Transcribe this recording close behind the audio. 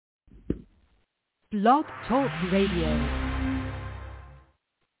Blog Talk Radio.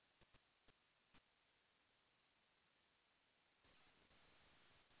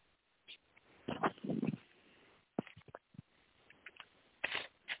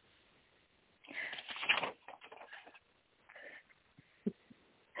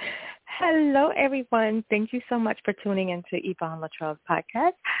 Hello, everyone. Thank you so much for tuning into Yvonne Luttrell's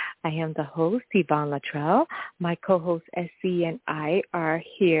podcast. I am the host, Yvonne Luttrell. My co-host, SC, and I are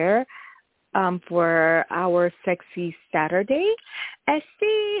here for our Sexy Saturday. SC,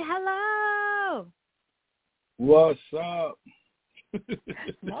 hello. What's up?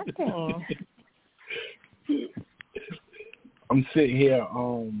 Nothing. I'm sitting here.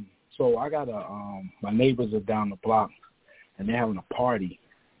 So I got my neighbors are down the block, and they're having a party.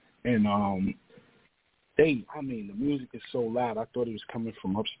 And the music is so loud, I thought it was coming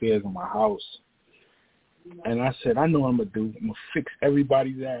from upstairs in my house. And I said, I know what I'm going to fix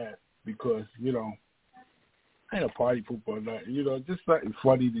everybody's ass because, I ain't a party pooper or nothing, just something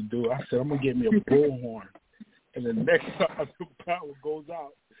funny to do. I said, I'm going to get me a bullhorn. And the next time the power goes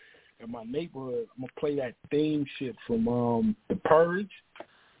out in my neighborhood, I'm going to play that theme shit from The Purge.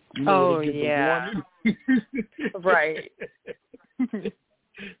 Yeah. Right.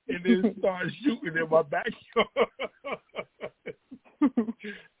 And then start shooting in my backyard.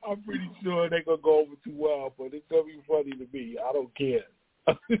 I'm pretty sure they're going to go over too well, but it's going to be funny to me. I don't care.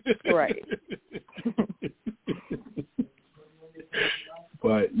 Right.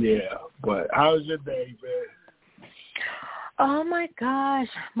 But how was your day, man? Oh, my gosh.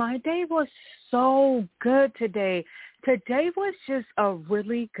 My day was so good today. Today was just a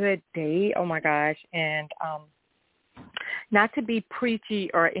really good day. Oh, my gosh. And not to be preachy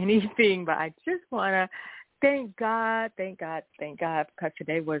or anything, but I just want to thank God, because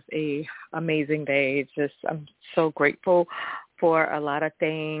today was a amazing day. It's just, I'm so grateful for a lot of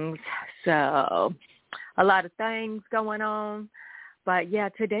things. So a lot of things going on. But, yeah,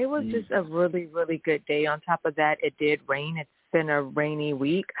 today was just a really, really good day. On top of that, it did rain. It's been a rainy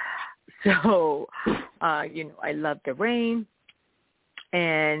week. So, I love the rain.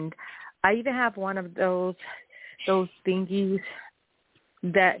 And I even have one of those thingies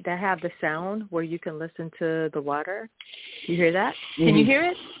that have the sound where you can listen to the water. You hear that? Can you hear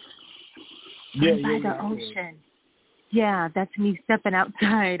it? Yeah, I'm by the ocean. Yeah, that's me stepping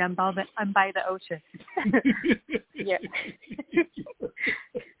outside. I'm by the ocean. Yeah.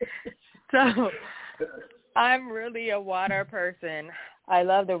 So I'm really a water person. I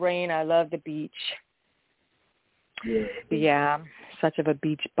love the rain. I love the beach. Yeah, such of a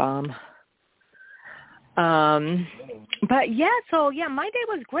beach bum. But my day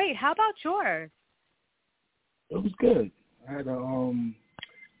was great. How about yours? It was good. I had to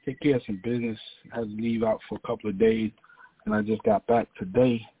take care of some business. I had to leave out for a couple of days, and I just got back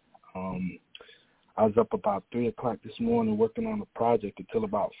today. I was up about 3 o'clock this morning working on a project until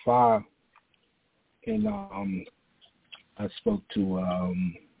about 5, and I spoke to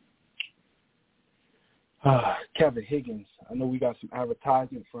Kevin Higgins. I know we got some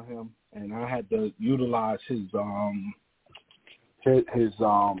advertisement for him, and I had to utilize his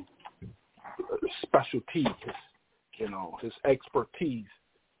specialty, his expertise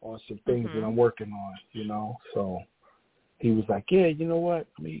on some things that I'm working on, So he was like, yeah, you know what?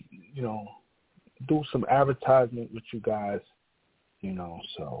 I mean, do some advertisement with you guys,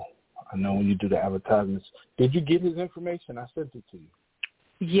 So I know when you do the advertisements. Did you get his information? I sent it to you.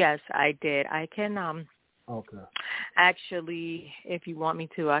 Yes, I did. I can Okay. Actually, if you want me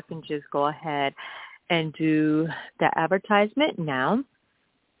to, I can just go ahead and do the advertisement now.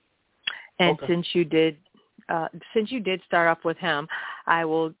 And since you did start off with him, I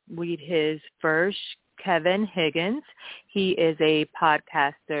will read his first. Kevin Higgins. He is a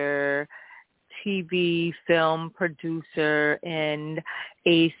podcaster, TV, film producer, and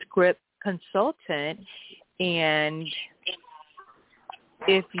a script consultant. And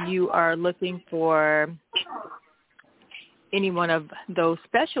if you are looking for any one of those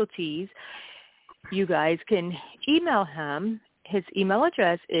specialties, you guys can email him. His email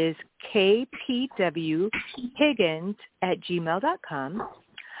address is kpwhiggins@gmail.com.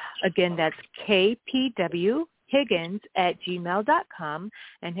 Again, that's kpwhiggins@gmail.com.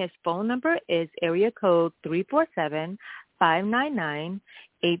 And his phone number is area code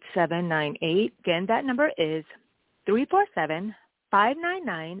 347-599-8798. Again, that number is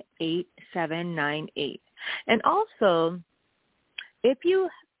 347-599-8798. And also, if you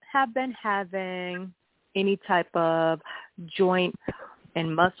have been having any type of joint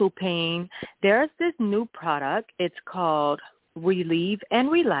and muscle pain, there's this new product. It's called Relieve and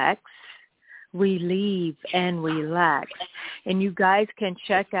Relax. Relieve and Relax. And you guys can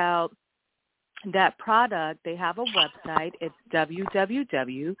check out that product, they have a website. It's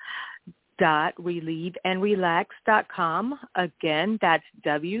www.relieveandrelax.com. Again, that's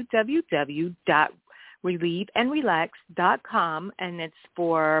www.relieveandrelax.com, and it's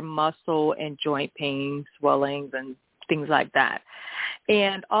for muscle and joint pain, swellings, and things like that.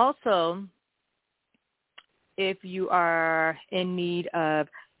 And also, if you are in need of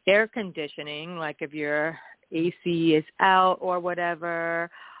air conditioning, like if your AC is out or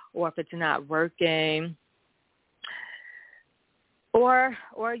whatever, or if it's not working, or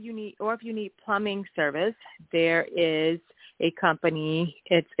if you need plumbing service, there is a company.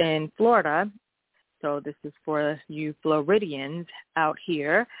 It's in Florida, so this is for you Floridians out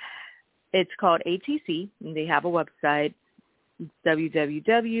here. It's called ATC, and they have a website,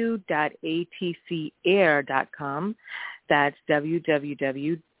 www.atcair.com. That's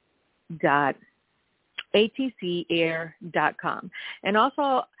www.atcair.com. And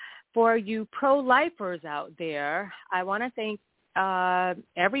also, for you pro-lifers out there, I want to thank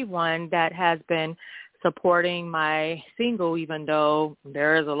everyone that has been supporting my single, even though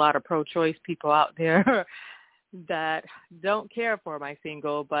there is a lot of pro-choice people out there that don't care for my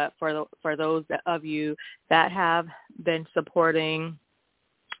single. But for those of you that have been supporting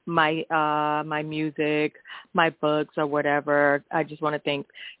my my music, my books, or whatever, I just want to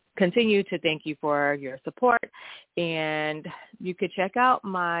continue to thank you for your support. And you could check out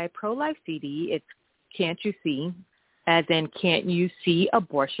my pro-life CD. It's Can't You See, as in Can't You See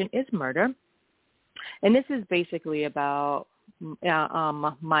Abortion is Murder. And this is basically about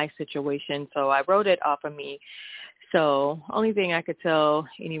my situation. So I wrote it off of me. So only thing I could tell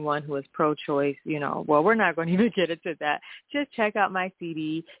anyone who is pro-choice, well, we're not going to even get into that. Just check out my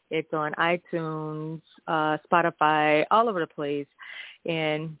CD. It's on iTunes, Spotify, all over the place.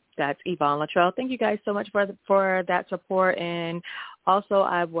 And that's Yvonne Luttrell. Thank you guys so much for that support. And also,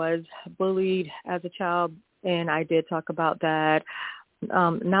 I was bullied as a child, and I did talk about that.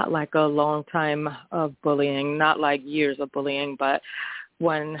 Not like a long time of bullying, not like years of bullying, but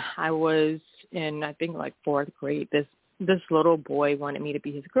when I was in, I think, like 4th grade, this little boy wanted me to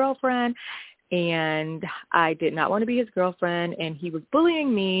be his girlfriend, and I did not want to be his girlfriend, and he was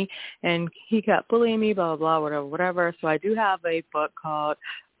bullying me, and he kept bullying me, blah, blah, blah, whatever. So I do have a book called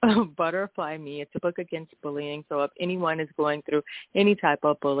Butterfly Me. It's a book against bullying. So if anyone is going through any type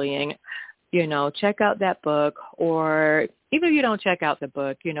of bullying, check out that book. Or even if you don't check out the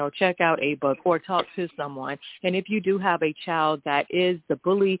book, check out a book or talk to someone. And if you do have a child that is the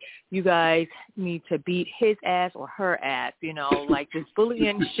bully, you guys need to beat his ass or her ass. Like this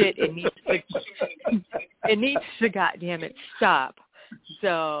bullying shit, it needs to goddamn it stop.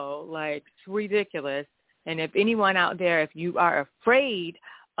 So like, it's ridiculous. And if anyone out there, if you are afraid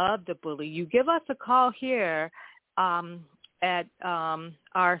of the bully, you give us a call here at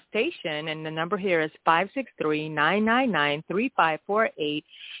our station, and the number here is 563-999-3548.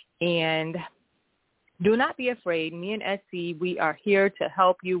 And do not be afraid. Me and SC, we are here to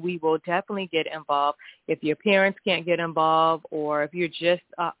help you. We will definitely get involved. If your parents can't get involved, or if you're just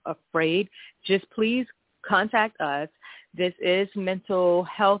afraid, just please contact us. This is Mental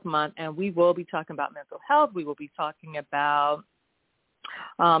Health Month, and we will be talking about mental health. We will be talking about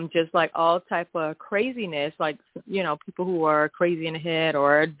just like all type of craziness, like, people who are crazy in the head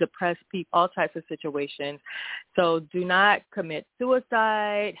or depressed people, all types of situations. So do not commit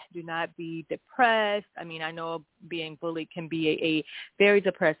suicide. Do not be depressed. I mean, I know being bullied can be a very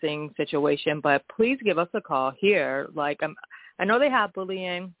depressing situation, but please give us a call here. Like, I know they have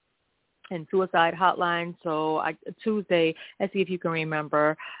bullying and suicide hotline. So Tuesday, let's see if you can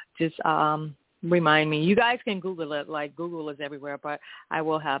remember, just remind me. You guys can Google it, like Google is everywhere, but I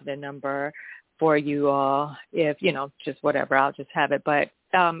will have the number for you all if, just whatever, I'll just have it. But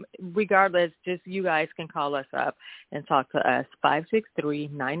regardless, just you guys can call us up and talk to us,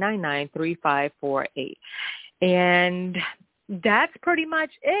 563-999-3548. And that's pretty much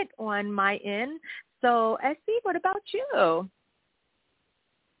it on my end. So, Essie, what about you?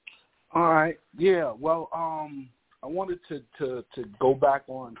 All right. Yeah. Well, I wanted to go back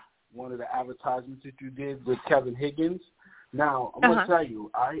on one of the advertisements that you did with Kevin Higgins. Now, I'm gonna tell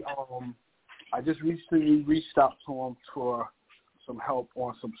you, I just recently reached out to him for some help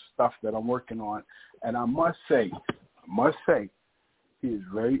on some stuff that I'm working on, and I must say, he is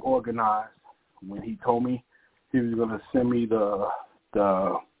very organized. When he told me he was gonna send me the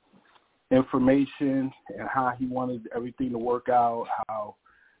information and how he wanted everything to work out, how,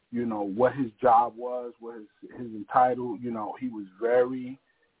 what his job was, what his entitled, he was very,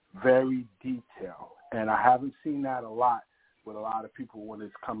 very detailed. And I haven't seen that a lot with a lot of people when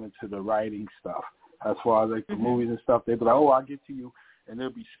it's coming to the writing stuff. As far as like the movies and stuff, they'd be like, oh, I'll get to you and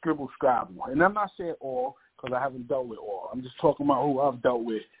there'll be scribble scrabble. And I'm not saying all because I haven't dealt with all. I'm just talking about who I've dealt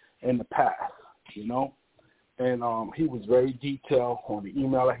with in the past, you know. And he was very detailed on the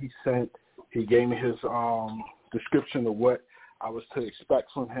email that he sent. He gave me his description of what I was to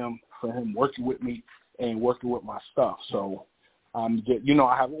expect from him working with me and working with my stuff. So, you know,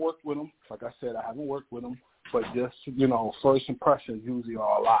 I haven't worked with him. Like I said, I haven't worked with him. But just, you know, first impressions usually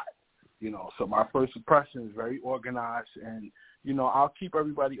are a lot, you know. So my first impression is very organized. And, you know, I'll keep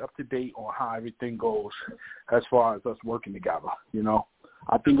everybody up to date on how everything goes as far as us working together, you know.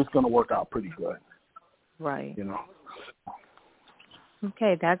 I think it's going to work out pretty good. Right. You know.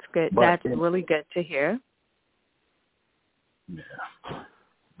 Okay, that's good. That's really good to hear. Yeah.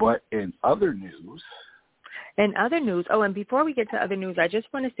 But in other news. Oh, and before we get to other news, I just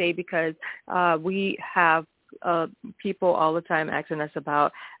want to say, because we have people all the time asking us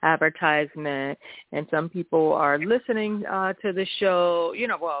about advertisement, and some people are listening to the show. You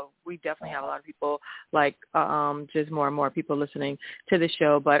know, well, we definitely have a lot of people, like just more and more people listening to the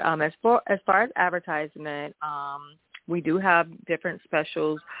show. But as far as advertisement, we do have different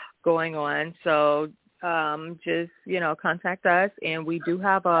specials going on. So just, you know, contact us, and we do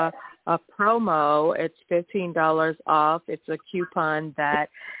have a promo. It's $15 off. It's a coupon that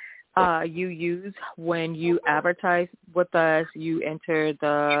you use when you advertise with us. You enter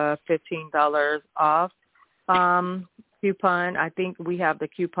the $15 off coupon. I think we have the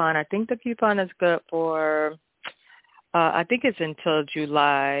coupon. I think the coupon is good for, I think it's until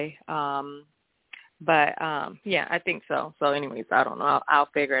July. But, yeah, I think so. So anyways, I don't know. I'll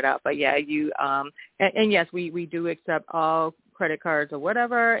figure it out. But, yeah, you and yes, we do accept all credit cards or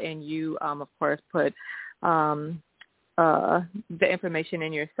whatever. And you, of course, put the information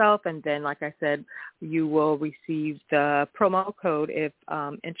in yourself. And then, like I said, you will receive the promo code if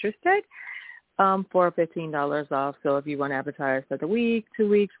interested for $15 off. So if you want to advertise for the week, 2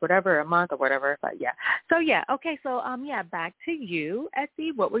 weeks, whatever, a month or whatever. But, yeah. So, yeah. Okay. So, yeah, back to you,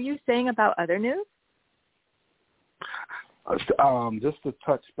 Essie. What were you saying about other news? Just to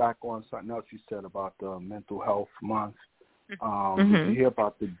touch back on something else you said about the mental health month. Did you hear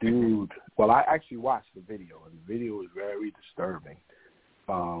about the dude? Well, I actually watched the video, and the video is very disturbing.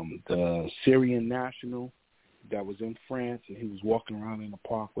 The Syrian national that was in France, and he was walking around in the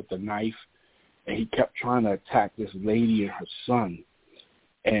park with a knife, and he kept trying to attack this lady and her son.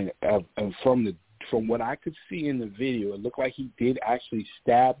 And from what I could see in the video, it looked like he did actually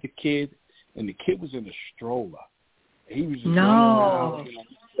stab the kid, and the kid was in a stroller. He was just running around, you know,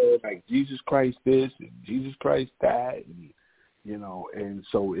 like Jesus Christ this and Jesus Christ that, and you know, and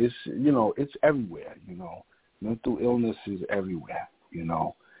so it's, you know, it's everywhere. You know, mental illness is everywhere. You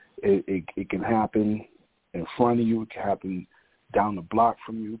know, it can happen in front of you, it can happen down the block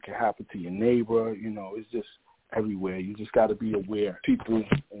from you, it can happen to your neighbor. You know, it's just everywhere. You just got to be aware of people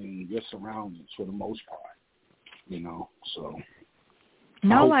and your surroundings for the most part. You know, so.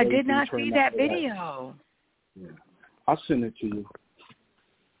 No, I did not see that video. Yeah. I'll send it to you.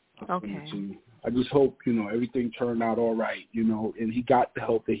 Okay. I just hope, you know, everything turned out all right, you know, and he got the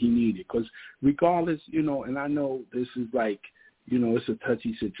help that he needed. Because regardless, you know, and I know this is like, you know, it's a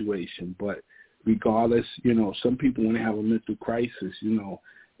touchy situation, but regardless, you know, some people when they have a mental crisis, you know,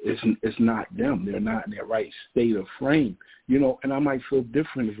 it's not them. They're not in their right state of frame, you know, and I might feel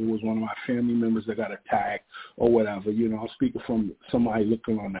different if it was one of my family members that got attacked or whatever. You know, I'm speaking from somebody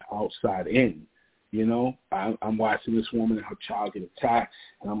looking on the outside in. You know, I'm watching this woman and her child get attacked,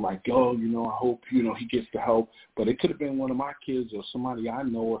 and I'm like, yo, you know, I hope, you know, he gets the help. But it could have been one of my kids or somebody I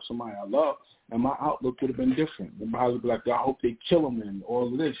know or somebody I love, and my outlook would have been different. I'd probably be like, I hope they kill him and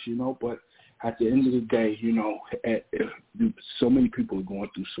all of this, you know. But at the end of the day, you know, so many people are going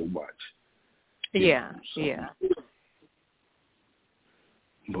through so much. Yeah, yeah.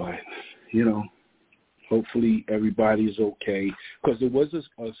 But, you know, hopefully everybody is okay. Because there was a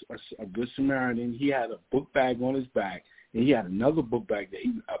Good Samaritan. He had a book bag on his back, and he had another book bag that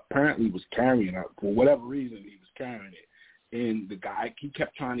he apparently was carrying. For whatever reason, he was carrying it. And the guy, he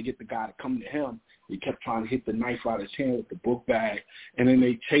kept trying to get the guy to come to him. He kept trying to hit the knife out of his hand with the book bag. And then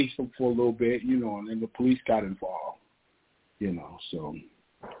they chased him for a little bit, you know, and then the police got involved, you know, so.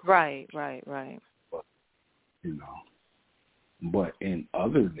 Right. But, you know. But in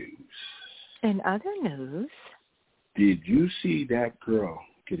other news. Did you see that girl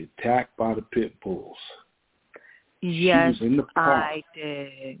get attacked by the pit bulls? Yes, she was in the park. I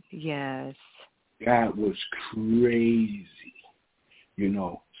did. Yes. That was crazy. You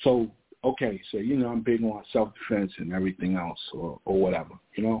know. So, okay, so, you know, I'm big on self-defense and everything else or whatever,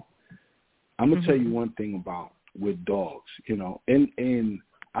 you know. I'm going to tell you one thing about with dogs, you know, and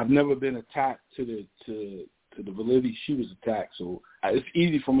I've never been attacked to to the validity, she was attacked. So it's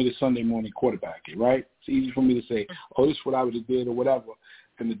easy for me to Sunday morning quarterback it, right? It's easy for me to say, oh, this is what I would have did or whatever.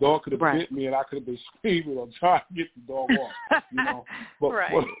 And the dog could have bit me, and I could have been screaming or trying to get the dog off, you know. But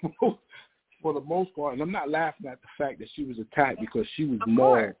for the most part, and I'm not laughing at the fact that she was attacked because she was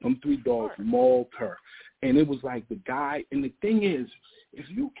mauled. Them 3 dogs mauled her. And it was like the guy, and the thing is, if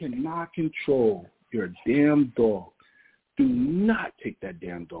you cannot control your damn dog, do not take that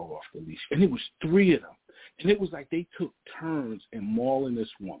damn dog off the leash. And it was 3 of them. And it was like they took turns in mauling this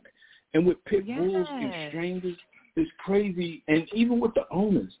woman. And with pit bulls and strangers, it's crazy. And even with the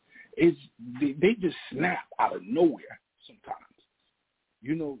owners, they just snap out of nowhere sometimes.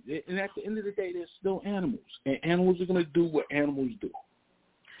 You know, and at the end of the day, they're still animals. And animals are going to do what animals do.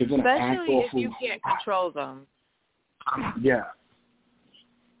 They're going to act off if you can't control them. Yeah.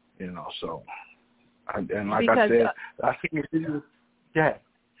 You know, so, and like I said, I think it's,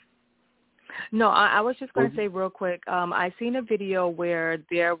 No, I was just going to say real quick, I seen a video where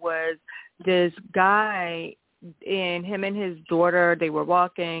there was this guy and him and his daughter, they were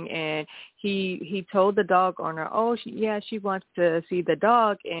walking, and he told the dog owner, she wants to see the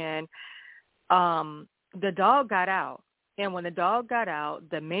dog, and the dog got out. And when the dog got out,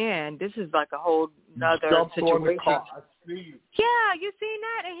 the man, this is like a whole nother situation. On the car. I see. Yeah, you seen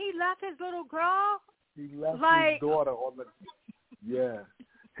that? And he left his little girl. He left his daughter on the. Yeah,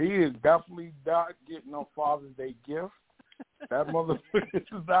 he is definitely not getting no Father's Day gift. That motherfucker is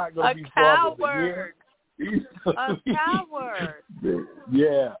not going to be Father's Day. A coward.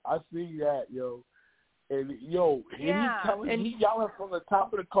 Yeah, I see that, yo. And he's yelling from the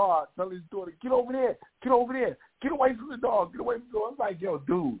top of the car, telling his daughter, get over there, get away from the dog, get away from the dog. I'm like, yo,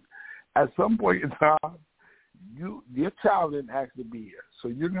 dude, at some point in time, your child didn't ask to be here, so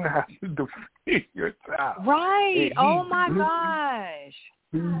you're going to have to defend your child. Right. Oh, my gosh.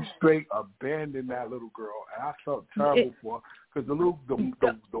 He straight abandoned that little girl, and I felt terrible for her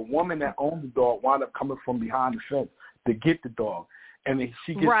because the woman that owned the dog wound up coming from behind the fence to get the dog. And then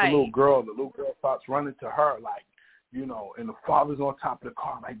she gets the little girl starts running to her like, you know, and the father's on top of the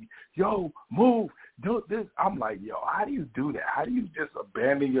car like, yo, move, do this. I'm like, yo, how do you do that? How do you just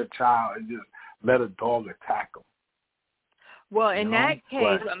abandon your child and just let a dog attack him? Well, in that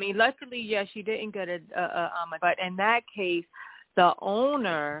case, I mean, luckily, yes, she didn't get but in that case, the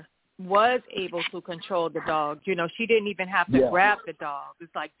owner was able to control the dog. You know, she didn't even have to grab the dog.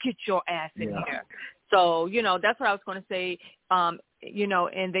 It's like, get your ass in here. So, you know, that's what I was going to say. You know,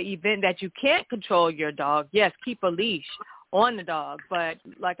 in the event that you can't control your dog, yes, keep a leash on the dog. But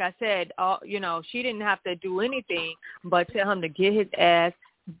like I said, you know, she didn't have to do anything but tell him to get his ass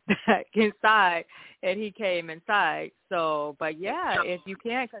back inside, and he came inside. So, but yeah, if you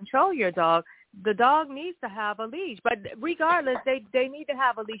can't control your dog, the dog needs to have a leash. But regardless, they need to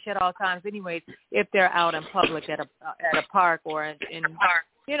have a leash at all times anyways if they're out in public at a park or in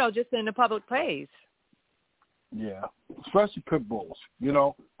you know, just in a public place. Yeah, especially pit bulls. You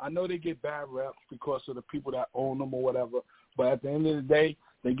know, I know they get bad reps because of the people that own them or whatever, but at the end of the day,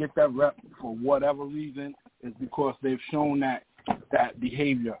 they get that rep for whatever reason. Is because they've shown that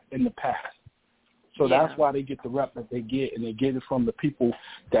behavior in the past. So that's why they get the rep that they get, and they get it from the people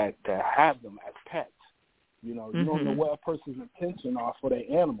that have them as pets. You know, you don't know what a person's intention are for their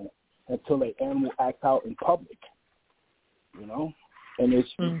animal until their animal acts out in public. You know, and it's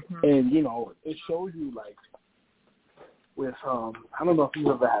and you know it shows you like with I don't know if you've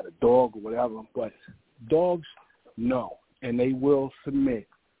ever had a dog or whatever, but dogs know and they will submit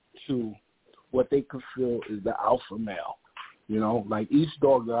to what they could feel is the alpha male. You know, like each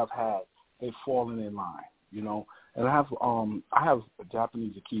dog that I've had, they've fallen in line, you know. And I have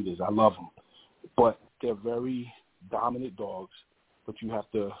Japanese Akitas. I love them. But they're very dominant dogs, but you have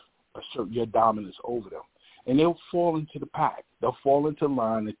to assert your dominance over them. And they'll fall into the pack. They'll fall into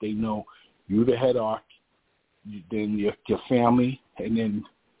line that they know you're the head arc, then your family, and then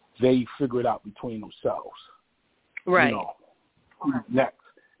they figure it out between themselves. Right. You know, who's next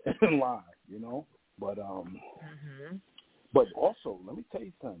in line, you know. But But also, let me tell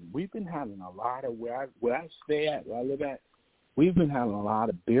you something. We've been having a lot of where I stay at, where I live at. We've been having a lot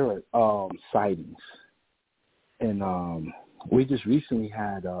of bear sightings, and we just recently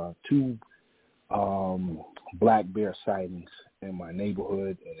had 2 black bear sightings in my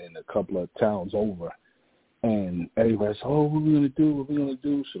neighborhood and in a couple of towns over. And everybody's, what are we gonna do? What are we gonna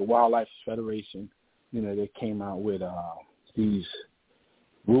do? So the Wildlife Federation, you know, they came out with these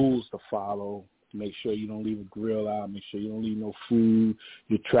rules to follow. Make sure you don't leave a grill out. Make sure you don't leave no food.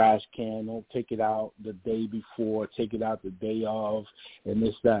 Your trash can, don't take it out the day before. Take it out the day of, and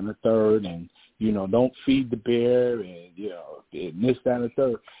this, that, and the third. And, you know, don't feed the bear, and, you know, and this, that, and the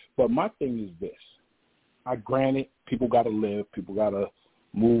third. But my thing is this. I granted people got to live, people got to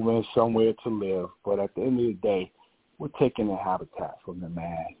move in somewhere to live, but at the end of the day, we're taking their habitat from them,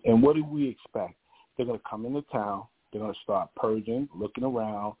 man. And what do we expect? They're going to come into town, they're going to start purging, looking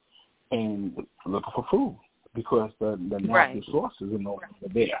around, and looking for food because the natural sources are no longer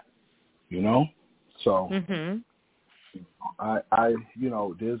there, you know? So, I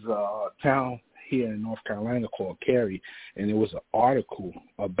there's a town here in North Carolina called Cary, and there was an article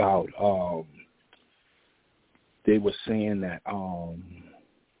about, they were saying that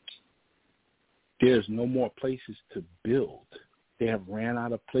there's no more places to build. They have ran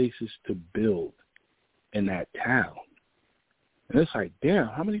out of places to build in that town. And it's like, damn,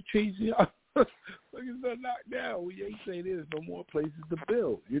 how many trees are look at that knocked down. We ain't say there's no more places to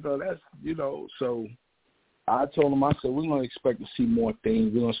build. So I told them, I said, we're going to expect to see more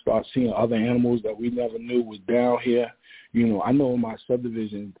things. We're going to start seeing other animals that we never knew was down here. I know in my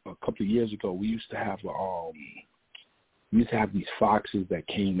subdivision a couple of years ago, we used to have these foxes that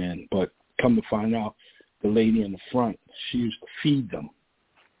came in, but come to find out, the lady in the front, she used to feed them,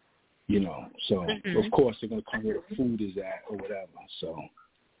 So, of course, they're going to come where the food is at or whatever. So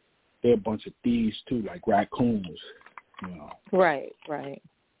they're a bunch of thieves, too, like raccoons, Right.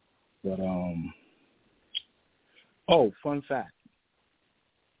 But, fun fact.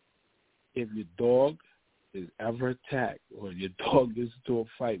 If your dog is ever attacked or your dog gets into a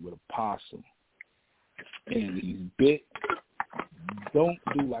fight with a possum and he's bit, don't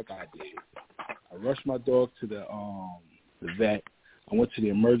do like I did. I rushed my dog to the vet. I went to the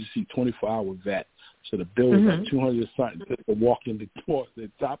emergency 24-hour vet. So the bill was like $200 something just to walk in the door.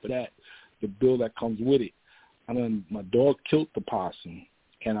 On top of that, the bill that comes with it. And then my dog killed the possum,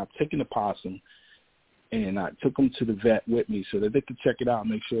 and I've taken the possum, and I took him to the vet with me so that they could check it out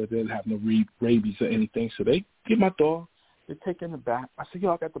and make sure they didn't have no rabies or anything. So they get my dog. They take it in the back. I said,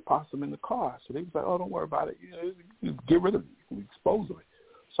 I got the possum in the car. So they was like, don't worry about it. You get rid of it. You dispose of it.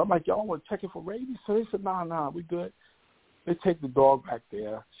 So I'm like, y'all want to check it for rabies? So they said, nah, we good. They take the dog back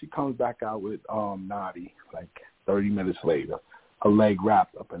there. She comes back out with Noddy like 30 minutes later, her leg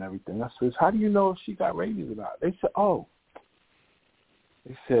wrapped up and everything. I says, how do you know if she got rabies or not? They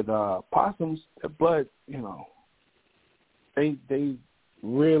said, possums, their blood, they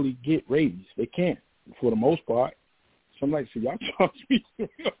rarely get rabies. They can't, for the most part. So I'm like, so y'all trust me?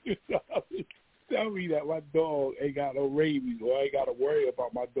 Tell me that my dog ain't got no rabies, or I ain't got to worry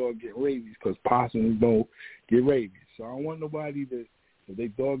about my dog getting rabies, because possums don't get rabies. So I don't want nobody that, if they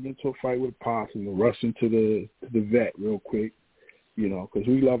dog into a fight with a possum, to rush into the vet real quick, because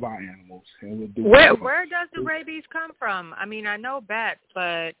we love our animals. And we'll do Where does the rabies come from? I mean, I know bats,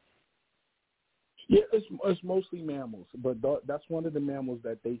 but... Yeah, it's mostly mammals, but that's one of the mammals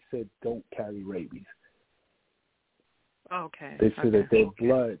that they said don't carry rabies. Okay. They said that their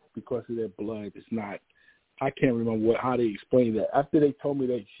blood, because of their blood, it's not. I can't remember how they explained that. After they told me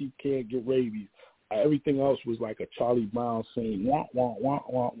that she can't get rabies, everything else was like a Charlie Brown saying wah wah wah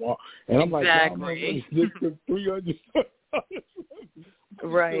wah wah, and I'm like, exactly. This is $300.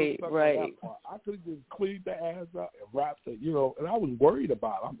 Right. I could have just cleaned the ass up and wrapped it, and I was worried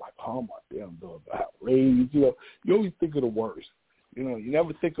about it. I'm like, oh my damn dog got rabies. You always think of the worst. You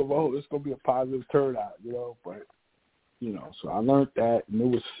never think of, it's gonna be a positive turnout. But. So I learned that,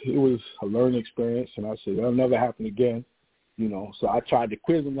 and it was a learning experience, and I said that'll never happen again. So I tried to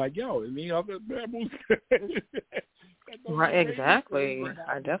quiz him like, any other mammals? Right, exactly.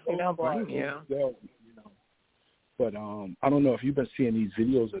 I definitely don't blame you. But I don't know if you've been seeing these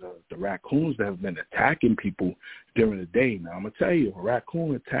videos of the raccoons that have been attacking people during the day. Now I'm gonna tell you, if a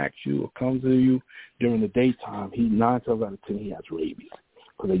raccoon attacks you or comes to you during the daytime, 9 times out of 10 he has rabies,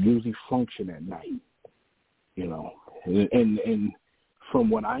 because they usually function at night. And from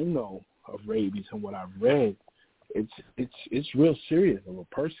what I know of rabies and what I've read, it's real serious. If a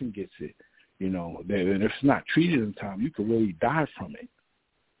person gets it, and if it's not treated in time, you could really die from it.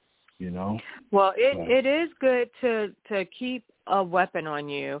 Well, it is good to keep a weapon on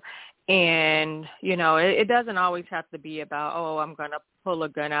you, and it doesn't always have to be about, I'm gonna pull a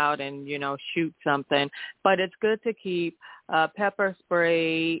gun out and shoot something, but it's good to keep pepper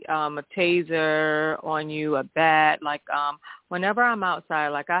spray, a taser on you, a bat. Like whenever I'm outside,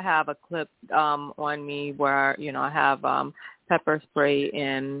 like I have a clip on me where I have pepper spray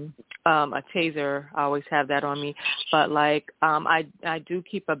and a taser. I always have that on me. But like I do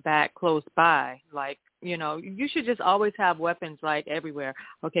keep a bat close by. Like you should just always have weapons like everywhere.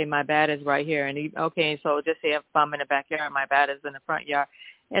 Okay, my bat is right here, and so just say if I'm in the backyard, my bat is in the front yard.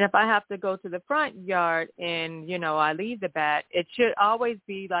 And if I have to go to the front yard and, I leave the bat, it should always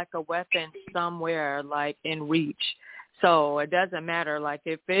be like a weapon somewhere, like in reach. So it doesn't matter, like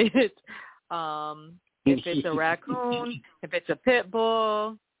if it's if it's a raccoon, if it's a pit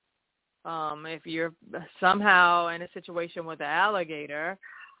bull, if you're somehow in a situation with an alligator,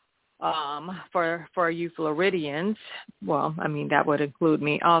 for you Floridians, well, I mean, that would include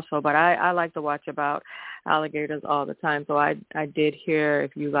me also, but I like to watch about alligators all the time. So I did hear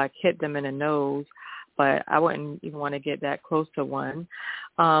if you like hit them in the nose, but I wouldn't even want to get that close to one.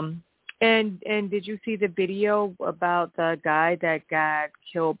 And did you see the video about the guy that got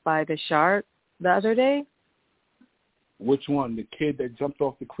killed by the shark the other day? Which one? The kid that jumped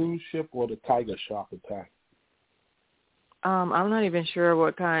off the cruise ship or the tiger shark attack? I'm not even sure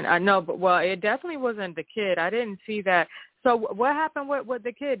what kind. I know, but well, it definitely wasn't the kid. I didn't see that. So what happened with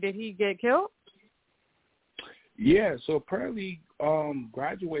the kid? Did he get killed? Yeah, so apparently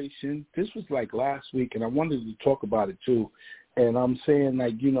graduation, this was like last week, and I wanted to talk about it too. And I'm saying,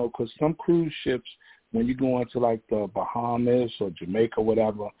 like, you know, because some cruise ships, when you go into like the Bahamas or Jamaica or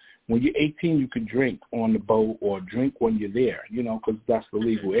whatever, when you're 18, you can drink on the boat or drink when you're there, you know, because that's the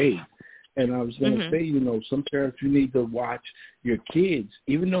legal age. And I was going to say, you know, some parents, you need to watch your kids,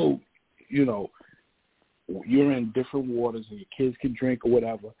 even though, you know, you're in different waters and your kids can drink or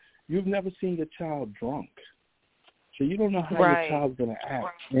whatever. You've never seen your child drunk. So you don't know how your child's going to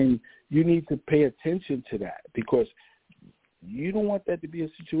act. And you need to pay attention to that because you don't want that to be a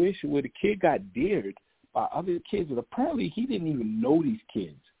situation where the kid got dared by other kids. And apparently he didn't even know these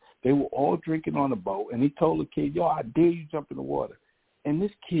kids. They were all drinking on the boat. And he told the kid, yo, I dare you jump in the water. And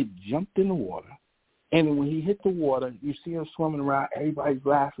this kid jumped in the water. And when he hit the water, you see him swimming around. Everybody's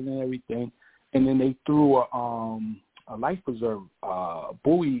laughing and everything. And then they threw a life preserve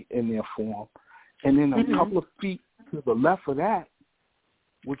buoy in there for him. And then a couple of feet to the left of that,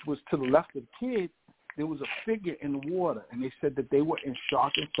 which was to the left of the kid, there was a figure in the water. And they said that they were in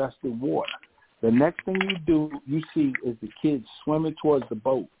shark-infested water. The next thing you see is the kid swimming towards the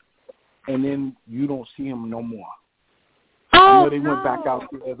boat. And then you don't see him no more. I know they went back out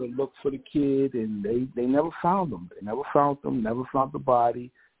there to look for the kid, and they never found him. They never found him, never found the body.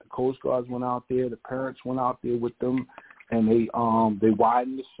 The Coast Guards went out there. The parents went out there with them, and they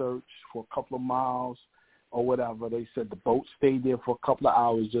widened the search for a couple of miles or whatever. They said the boat stayed there for a couple of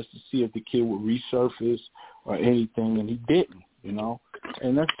hours just to see if the kid would resurface or anything, and he didn't, you know.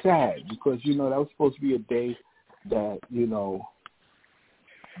 And that's sad because, you know, that was supposed to be a day that, you know,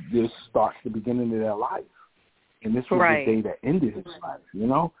 this starts the beginning of their life. And this was the day that ended his life, you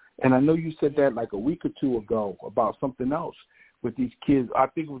know? And I know you said that like a week or two ago about something else with these kids. I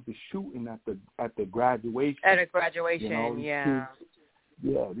think it was the shooting at the graduation. At a graduation, you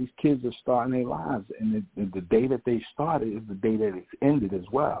know, these kids are starting their lives. And the day that they started is the day that it's ended as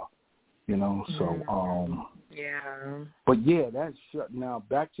well, you know? So, But, yeah, that's – now,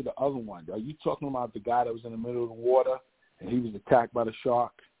 back to the other one. Are you talking about the guy that was in the middle of the water and he was attacked by the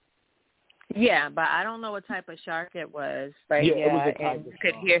shark? Yeah, but I don't know what type of shark it was. But it was a tiger and you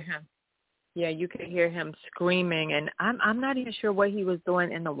could hear him. Yeah, you could hear him screaming, and I'm not even sure what he was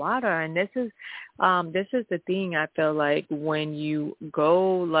doing in the water. And this is the thing. I feel like when you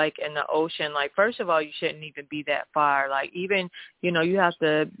go like in the ocean, like first of all, you shouldn't even be that far. Like even you have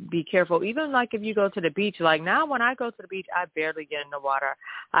to be careful. Even like if you go to the beach, like now when I go to the beach, I barely get in the water.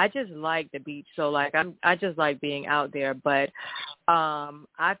 I just like the beach, so like I just like being out there. But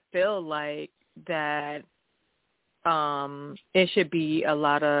I feel like that it should be a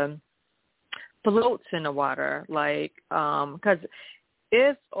lot of floats in the water, like because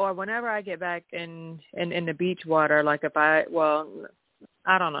whenever I get back in the beach water, like I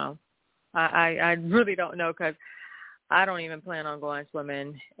don't know, I really don't know because I don't even plan on going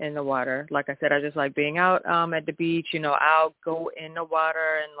swimming in the water. Like I said, I just like being out at the beach. You know, I'll go in the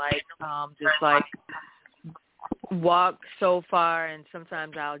water and like just like walk so far, and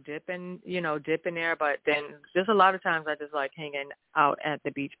sometimes I'll dip in there, but then there's a lot of times I just like hanging out at the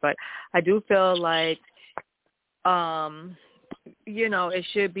beach. But I do feel like it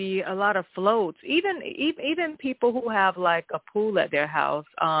should be a lot of floats, even people who have like a pool at their house,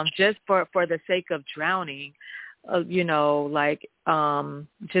 just for the sake of drowning,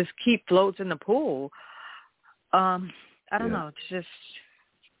 just keep floats in the pool. I don't know,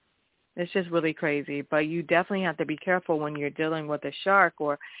 it's just really crazy, but you definitely have to be careful when you're dealing with a shark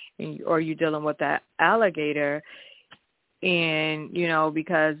or you're dealing with that alligator, and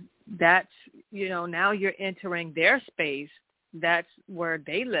because that's now you're entering their space. That's where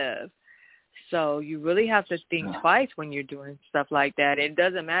they live, so you really have to think twice when you're doing stuff like that. It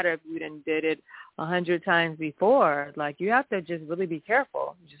doesn't matter if you did it 100 times before. Like you have to just really be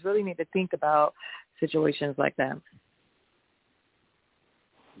careful. You just really need to think about situations like that.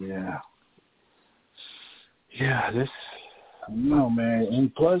 Yeah, No, man.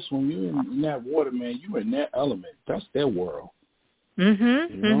 And plus, when you're in that water, man, you're in that element. That's their world. Mhm.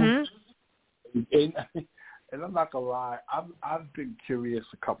 You know? Mhm. And I'm not gonna lie, I've been curious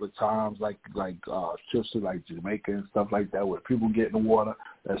a couple of times, like trips to like Jamaica and stuff like that, where people get in the water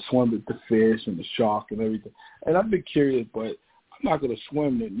that swim with the fish and the shark and everything. And I've been curious, but I'm not gonna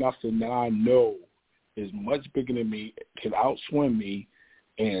swim in nothing that I know is much bigger than me, can outswim me,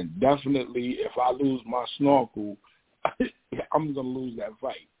 and definitely if I lose my snorkel, I'm gonna lose that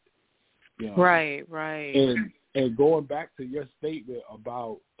fight. You know? Right. And going back to your statement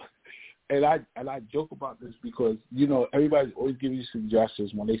about, and I joke about this because, you know, everybody always gives you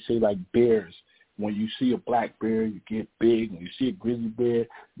suggestions when they say, like, bears. When you see a black bear, you get big. When you see a grizzly bear,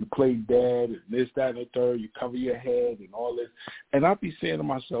 you play dead, and this, that, and the third. You cover your head and all this. And I be saying to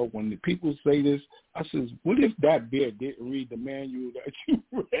myself, when the people say this, I says, what if that bear didn't read the manual that you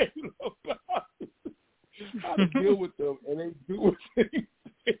read about how to deal with them, and they do what they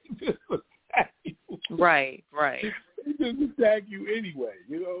just attack you. Right. They just attack you anyway.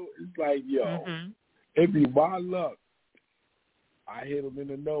 You know, it's like, yo, It'd be my luck. I hit him in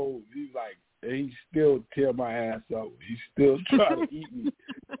the nose. He's like, and he still tear my ass up. He still try to eat me.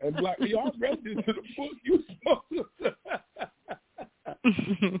 And like, y'all read this to the book. You supposed to.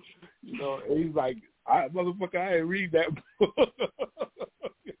 You know, and he's like, motherfucker, I didn't read that book.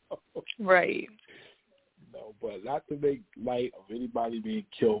 You know? Right. No, but not to make light of anybody being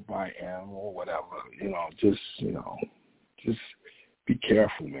killed by an animal or whatever. Just be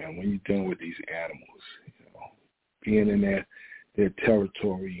careful, man, when you're dealing with these animals. You know, being in their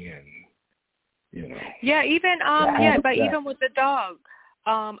territory and, you know. Yeah, even even with the dog.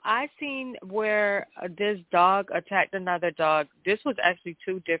 I seen where this dog attacked another dog. This was actually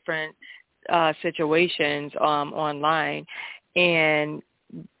two different situations online, and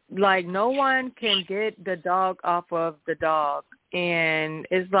like no one can get the dog off of the dog. And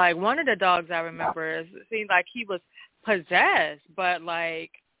it's like one of the dogs I remember, it seemed like he was possessed, but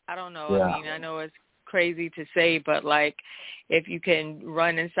like, I don't know. Yeah. I mean, I know it's crazy to say, but like if you can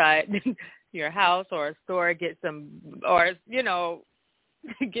run inside your house or a store, get some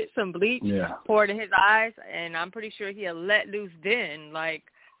bleach poured in his eyes, and I'm pretty sure he'll let loose then. Like,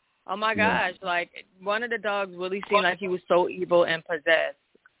 oh my gosh, like one of the dogs really seemed like he was so evil and possessed.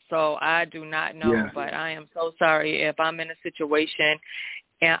 So I do not know, but I am so sorry if I'm in a situation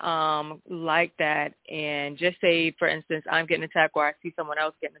like that, and just say, for instance, I'm getting attacked or I see someone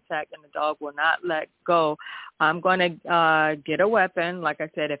else getting attacked and the dog will not let go. I'm going to get a weapon. Like I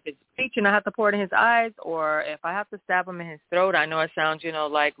said, if it's bleach and I have to pour it in his eyes, or if I have to stab him in his throat, I know it sounds,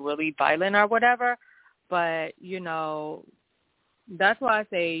 like really violent or whatever, but, that's why I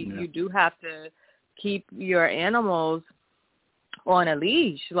say you do have to keep your animals on a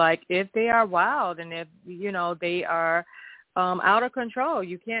leash. Like if they are wild and if, they are out of control,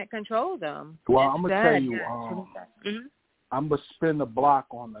 you can't control them. Well, I'm going to tell you, I'm going to spin the block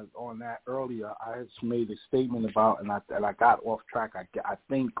on that earlier. I had made a statement about, and I got off track, I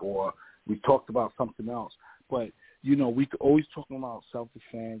think, or we talked about something else. But, we could always talking about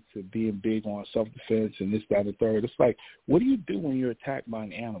self-defense and being big on self-defense and this, that, and the third. It's like, what do you do when you're attacked by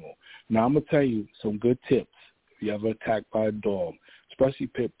an animal? Now, I'm going to tell you some good tips. If you ever attacked by a dog, especially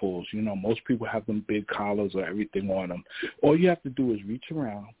pit bulls, most people have them big collars or everything on them. All you have to do is reach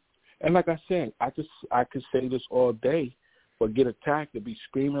around. And like I said, I could say this all day, but get attacked and be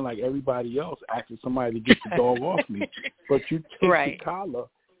screaming like everybody else, asking somebody to get the dog off me. But you take the collar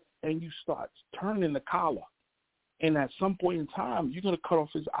and you start turning the collar. And at some point in time, you're going to cut off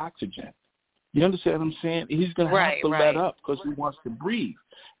his oxygen. You understand what I'm saying? He's going to have to let up because he wants to breathe.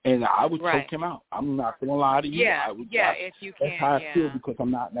 And I would choke him out. I'm not going to lie to you. If you can. That's how I feel because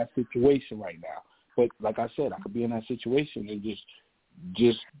I'm not in that situation right now. But like I said, I could be in that situation and just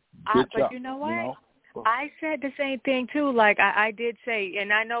bitch but up. You know what? I said the same thing too. Like I did say,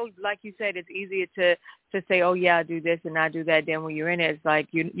 and I know, like you said, it's easier to say, oh yeah, I do this and I do that. Then when you're in it, it's like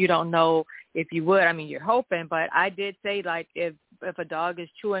you don't know if you would. I mean, you're hoping, but I did say, like, if a dog is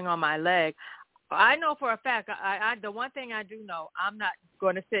chewing on my leg, I know for a fact. I the one thing I do know, I'm not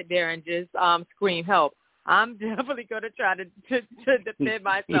going to sit there and just scream help. I'm definitely going to try to defend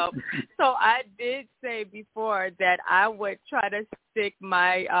myself. So I did say before that I would try to stick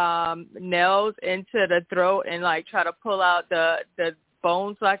my nails into the throat and like try to pull out the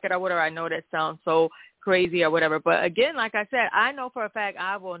bone socket or whatever. I know that sounds so crazy or whatever, but again, like I said, I know for a fact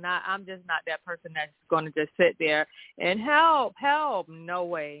I will not. I'm just not that person that's going to just sit there and help. No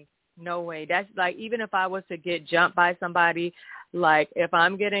way. That's like, even if I was to get jumped by somebody, like if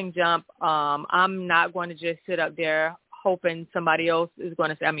I'm getting jumped, I'm not going to just sit up there hoping somebody else is going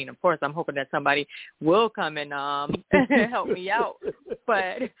to say, I mean, of course, I'm hoping that somebody will come and help me out.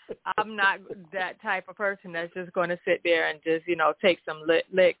 But I'm not that type of person that's just going to sit there and just, take some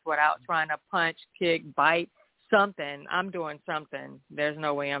licks without trying to punch, kick, bite, something. I'm doing something. There's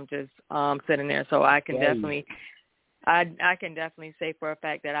no way I'm just sitting there. So I can definitely, I can definitely say for a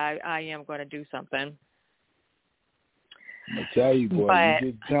fact that I am going to do something. I'm going to tell you, boy,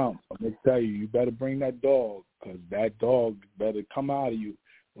 you get jumped. I'm going to tell you better bring that dog, because that dog better come out of you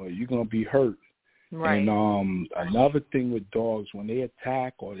or you're going to be hurt. Right. And another thing with dogs, when they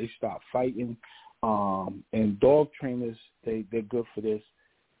attack or they start fighting, and dog trainers, they're good for this.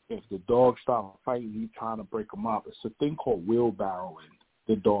 If the dog start fighting, you trying to break them up. It's a thing called wheelbarrowing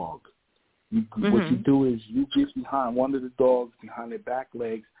the dog. What you do is you get behind one of the dogs, behind their back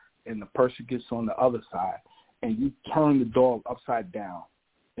legs, and the person gets on the other side, and you turn the dog upside down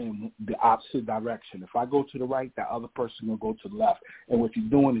in the opposite direction. If I go to the right, that other person will go to the left. And what you're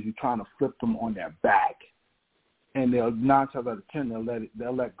doing is you're trying to flip them on their back. And they'll 9 times out of 10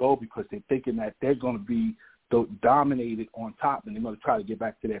 they'll let go because they're thinking that they're going to be dominated on top, and they're going to try to get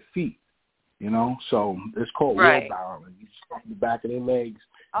back to their feet. So it's called wheelbarrowing. You just on the back of their legs.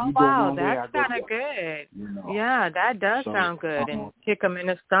 Oh, wow, that's kind of good. Yeah, that does sound good. And kick him in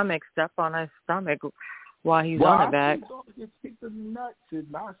the stomach, step on his stomach while he's on the back. Well, I get kicked in the nuts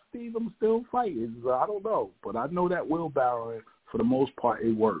and I see them still fighting. I don't know. But I know that wheelbarrowing, for the most part,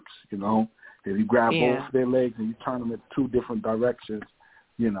 it works, If you grab both of their legs and you turn them in 2 different directions,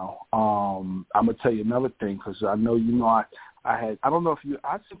 I'm going to tell you another thing, because I know I don't know if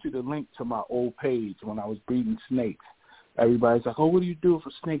I sent you the link to my old page when I was breeding snakes. Everybody's like, oh, what do you do if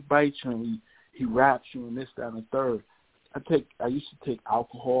a snake bites you and he wraps you and this, that, and the third? I used to take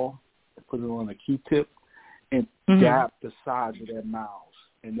alcohol and put it on a Q-tip and dab the sides of their mouths,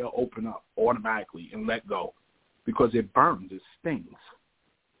 and they'll open up automatically and let go because it burns, it stings.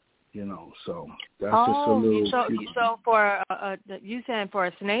 So that's just a little. So for you saying for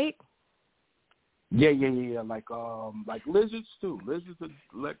a snake? Yeah. Like lizards too. Lizards will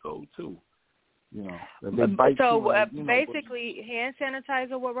let go too. They bite you, basically, hand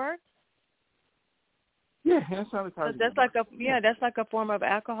sanitizer would work. Yeah, hand sanitizer. That's like a form of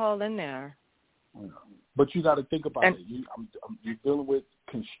alcohol in there. But you got to think about it. You're dealing with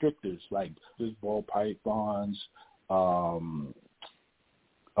constrictors like this ball pythons,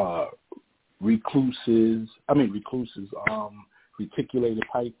 recluses, reticulated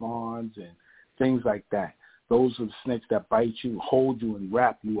pythons and things like that. Those are the snakes that bite you, hold you, and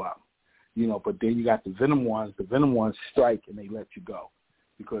wrap you up. But then you got the venom ones. The venom ones strike and they let you go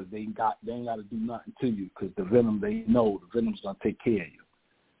because they ain't got to do nothing to you because the venom, they know the venom's going to take care of you.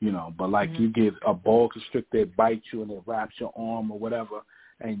 But like you get a boa constrictor, it bites you and it wraps your arm or whatever.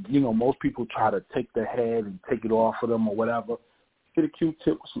 And, most people try to take their head and take it off of them or whatever. Get a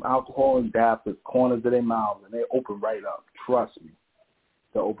Q-tip with some alcohol and dab the corners of their mouths, and they open right up. Trust me.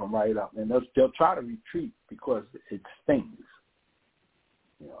 They'll open right up. And they'll try to retreat because it stings.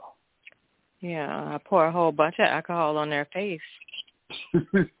 Yeah, I pour a whole bunch of alcohol on their face.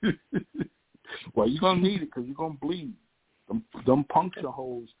 Well, you're going to need it because you're going to bleed. Them puncture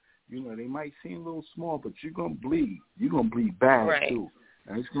holes, they might seem a little small, but you're going to bleed. You're going to bleed bad, too.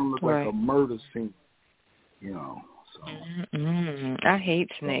 And it's going to look like a murder scene, So. I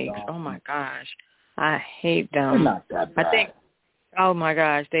hate snakes. Oh, my gosh. I hate them. They're not that bad. Oh, my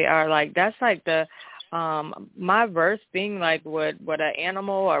gosh. They are that's like the, my verse being like what an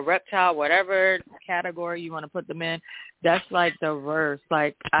animal or reptile, whatever category you want to put them in, that's like the verse.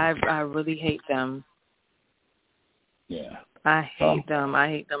 Like, I really hate them. Yeah. I hate them. I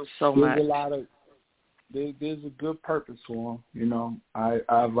hate them so much. There's a good purpose for them. I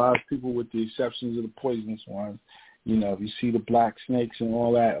advise people, with the exceptions of the poisonous ones, if you see the black snakes and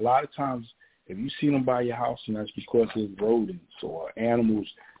all that, a lot of times if you see them by your house, and that's because there's rodents or animals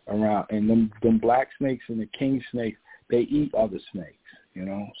around, and them black snakes and the king snakes, they eat other snakes,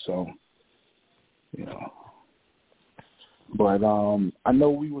 so, But I know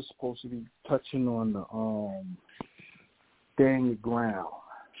we were supposed to be touching on the stand your ground.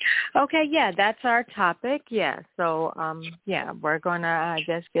 Okay, yeah, that's our topic. Yeah, so we're gonna I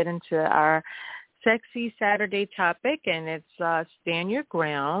guess get into our sexy Saturday topic, and it's stand your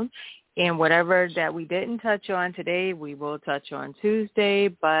ground. And whatever that we didn't touch on today, we will touch on Tuesday.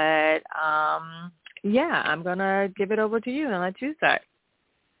 But I'm gonna give it over to you and let you start.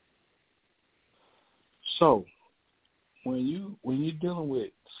 So, when you're dealing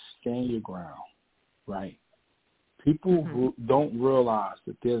with stand your ground, right? People who don't realize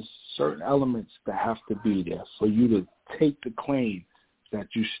that there's certain elements that have to be there for you to take the claim that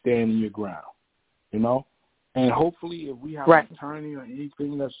you stand in your ground. And hopefully if we have right. an attorney or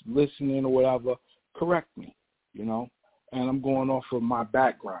anything that's listening or whatever, correct me, you know. And I'm going off of my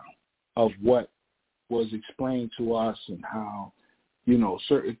background of what was explained to us and how, you know,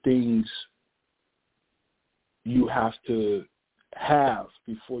 certain things you have to have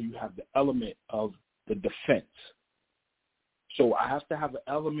before you have the element of the defense. So I have to have an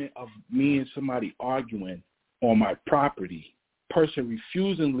element of me and somebody arguing on my property, person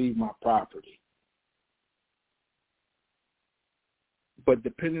refusing to leave my property. But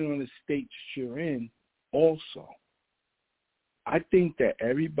depending on the state you're in also, I think that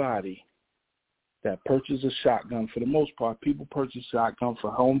everybody that purchases a shotgun, for the most part, people purchase shotgun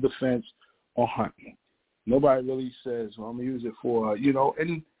for home defense or hunting. Nobody really says, well, I'm going to use it for, you know,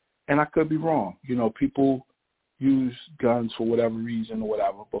 and I could be wrong. You know, people use guns for whatever reason or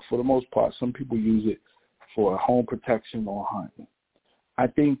whatever, but for the most part, some people use it for home protection or hunting. I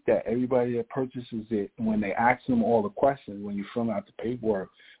think that everybody that purchases it, when they ask them all the questions, when you fill out the paperwork,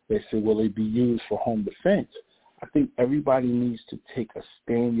 they say, will it be used for home defense? I think everybody needs to take a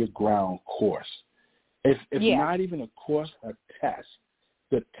stand your ground course. If not even a course, a test.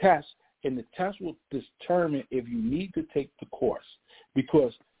 The test will determine if you need to take the course.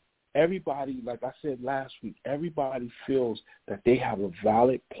 Because everybody, like I said last week, everybody feels that they have a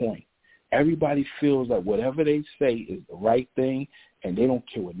valid point. Everybody feels that whatever they say is the right thing, and they don't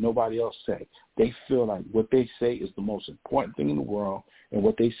care what nobody else say. They feel like what they say is the most important thing in the world, and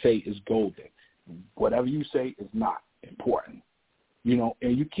what they say is golden. Whatever you say is not important. You know,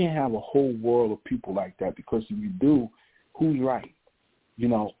 and you can't have a whole world of people like that, because if you do, who's right? You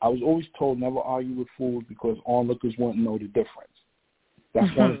know, I was always told never argue with fools because onlookers won't know the difference.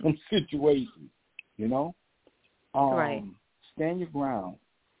 That's one of them situations, you know? Right. Stand your ground.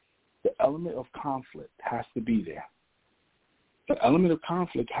 The element of conflict has to be there. The element of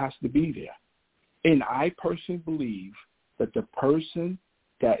conflict has to be there. And I personally believe that the person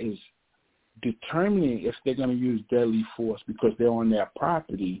that is determining if they're going to use deadly force because they're on their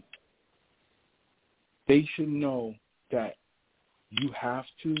property, they should know that you have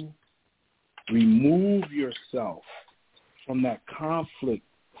to remove yourself from that conflict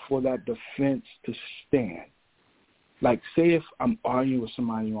for that defense to stand. Like, say if I'm arguing with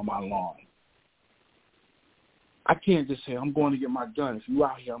somebody on my lawn, I can't just say, I'm going to get my gun. If you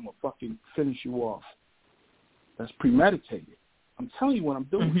out here, I'm going to fucking finish you off. That's premeditated. I'm telling you what I'm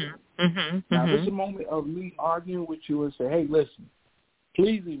doing. Now, if it's a moment of me arguing with you and say, hey, listen,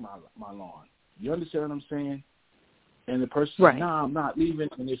 please leave my lawn. You understand what I'm saying? And the person says, nah, I'm not leaving.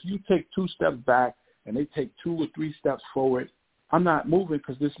 And if you take 2 steps back and they take 2 or 3 steps forward, I'm not moving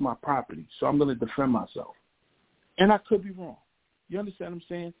because this is my property. So I'm going to defend myself. And I could be wrong. You understand what I'm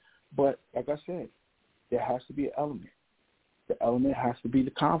saying? But like I said, there has to be an element. The element has to be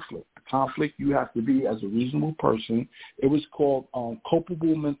the conflict. The conflict, you have to be as a reasonable person. It was called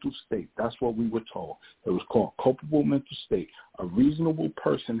culpable mental state. That's what we were told. It was called culpable mental state. A reasonable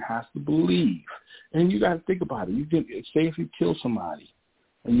person has to believe. And you got to think about it. You can say if you kill somebody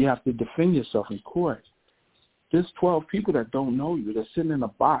and you have to defend yourself in court, there's 12 people that don't know you. They're sitting in a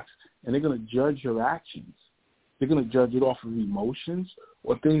box, and they're going to judge your actions. They're going to judge it off of emotions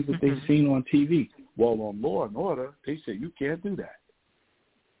or things that they've seen on TV. Well, on Law and Order, they say you can't do that.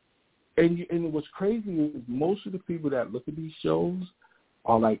 And what's crazy is most of the people that look at these shows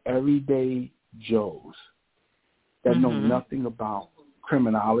are like everyday Joes that know nothing about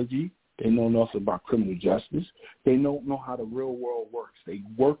criminology. They know nothing about criminal justice. They don't know how the real world works. They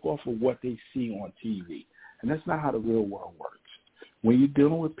work off of what they see on TV. And that's not how the real world works. When you're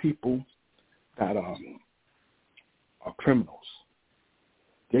dealing with people that are criminals,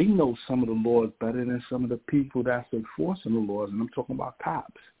 they know some of the laws better than some of the people that's enforcing the laws, and I'm talking about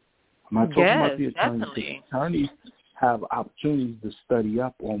cops. I'm not talking about the attorneys. Definitely. The attorneys have opportunities to study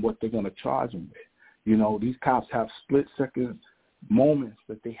up on what they're going to charge them with. You know, these cops have split-second moments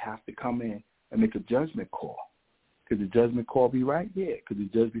that they have to come in and make a judgment call. Could the judgment call be right? Yeah. Could the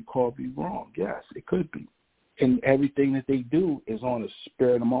judgment call be wrong? Yes, it could be. And everything that they do is on a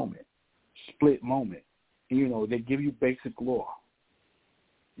spur of the moment, split moment. You know, they give you basic law,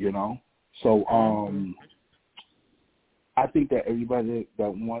 you know. So I think that everybody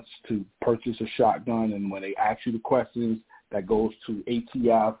that wants to purchase a shotgun, and when they ask you the questions that goes to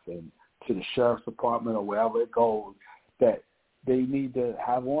ATF and to the sheriff's department or wherever it goes, that they need to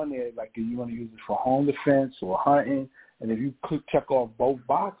have on there, like, if you want to use it for home defense or hunting, and if you could check off both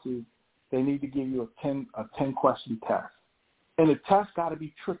boxes, they need to give you a 10-question test. And the test got to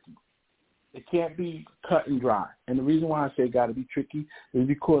be tricky. It can't be cut and dry. And the reason why I say it got to be tricky is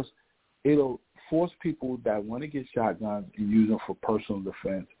because it'll force people that want to get shotguns and use them for personal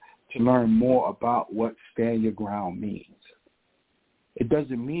defense to learn more about what stand your ground means. It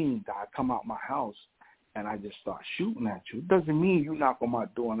doesn't mean that I come out my house and I just start shooting at you. It doesn't mean you knock on my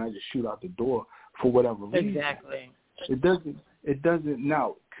door and I just shoot out the door for whatever reason. Exactly. It doesn't.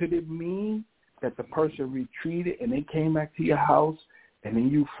 Now, could it mean that the person retreated and they came back to your house and then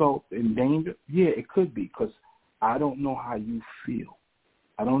you felt in danger? Yeah, it could be, because I don't know how you feel.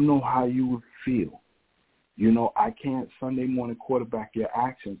 I don't know how you would feel. You know, I can't Sunday morning quarterback your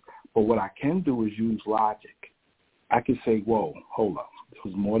actions, but what I can do is use logic. I can say, whoa, hold up. There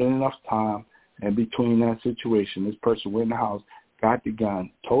was more than enough time in between that situation. This person went in the house, got the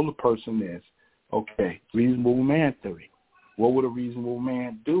gun, told the person this. Okay, reasonable man theory. What would a reasonable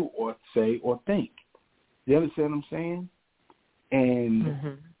man do or say or think? You understand what I'm saying?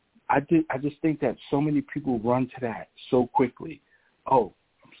 And I just think that so many people run to that so quickly. Oh,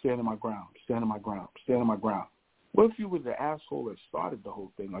 I'm standing my ground, standing my ground, standing my ground. What if you were the asshole that started the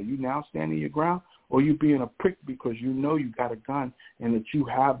whole thing? Are you now standing your ground, or are you being a prick because you know you got a gun and that you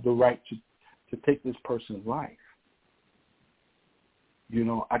have the right to take this person's life? You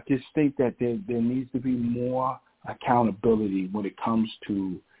know, I just think that there needs to be more accountability when it comes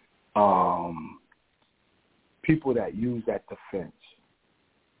to people that use that defense.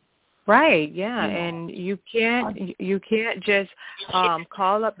 Right, yeah, you know, and you can't just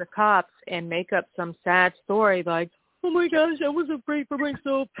call up the cops and make up some sad story like, oh my gosh, I was afraid for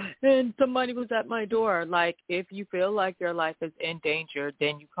myself and somebody was at my door. Like, if you feel like your life is in danger,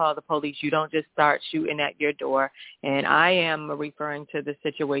 then you call the police. You don't just start shooting at your door. And I am referring to the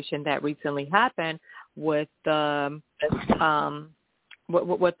situation that recently happened with the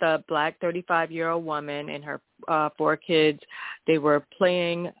with the black 35-year-old woman and her 4 kids. They were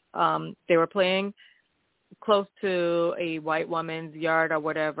playing close to a white woman's yard or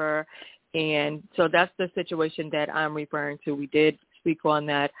whatever. And so that's the situation that I'm referring to. We did speak on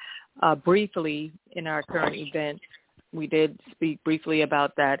that briefly in our current event. We did speak briefly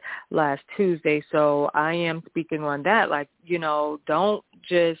about that last Tuesday. So I am speaking on that. Like, you know, don't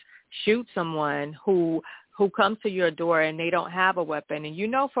just shoot someone who comes to your door and they don't have a weapon. And you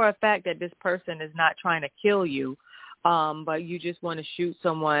know for a fact that this person is not trying to kill you, but you just want to shoot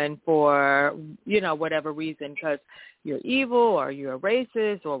someone for, you know, whatever reason, because you're evil or you're a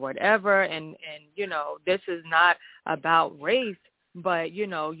racist or whatever. And, you know, this is not about race, but, you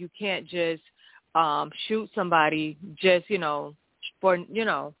know, you can't just shoot somebody just, for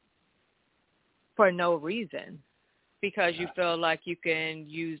no reason, because you feel like you can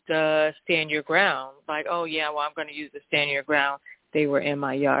use the stand your ground. Like, oh, yeah, well, I'm going to use the stand your ground. They were in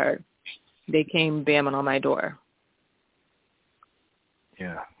my yard. They came bamming on my door.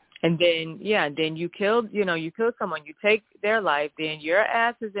 Yeah. And then, then you killed someone, you take their life, then your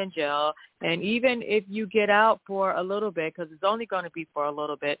ass is in jail. And even if you get out for a little bit, because it's only going to be for a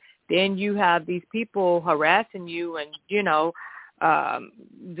little bit, then you have these people harassing you and,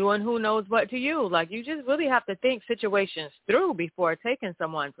 doing who knows what to you. Like, you just really have to think situations through before taking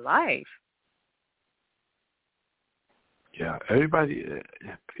someone's life. Yeah,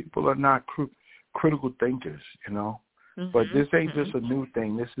 people are not critical thinkers, But this ain't just a new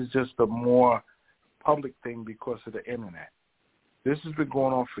thing. This is just a more public thing because of the Internet. This has been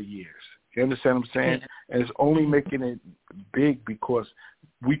going on for years. You understand what I'm saying? Yeah. And it's only making it big because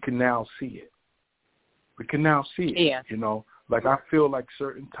we can now see it. We can now see it, Like, I feel like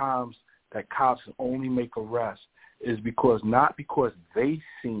certain times that cops only make arrests is not because they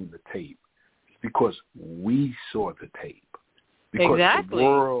seen the tape. It's because we saw the tape. Because the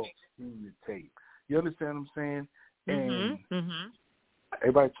world seen the tape. You understand what I'm saying? And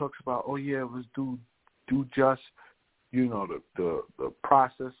everybody talks about, oh yeah, let's do just, the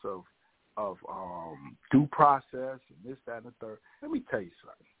process of due process and this, that, and the third. Let me tell you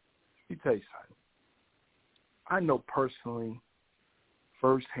something. I know personally,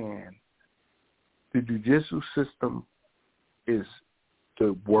 firsthand, the judicial system is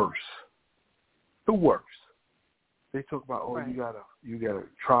the worst. The worst. They talk about, oh, right. you got a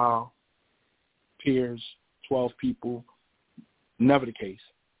trial, peers, 12 people. Never the case.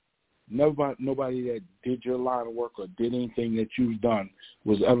 Nobody that did your line of work or did anything that you've done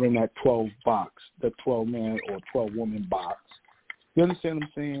was ever in that 12 box, that 12-man or 12-woman box. You understand what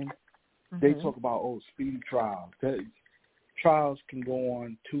I'm saying? Mm-hmm. They talk about, speedy trials. Trials can go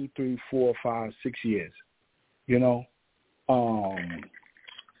on 2, 3, 4, 5, 6 years.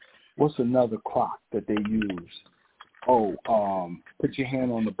 What's another clock that they use? Put your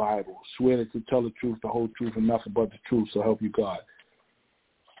hand on the Bible. Swear to tell the truth, the whole truth, and nothing but the truth, so help you God.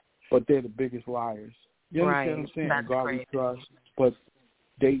 But they're the biggest liars. You understand what I'm saying? That's God great. we trust. But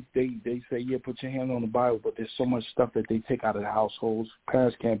they say, yeah, put your hand on the Bible, but there's so much stuff that they take out of the households.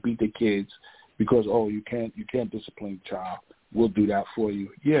 Parents can't beat their kids because, you can't discipline your child. We'll do that for you.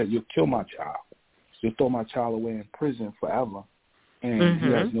 Yeah, you'll kill my child. You'll throw my child away in prison forever, and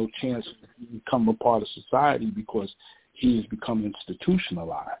he has no chance to become a part of society because he has become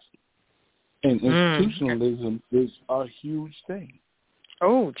institutionalized. And institutionalism is a huge thing.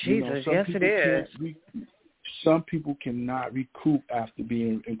 Oh, Jesus, yes it is. Some people cannot recoup after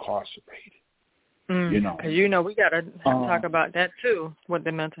being incarcerated. Because, we got to talk about that, too, with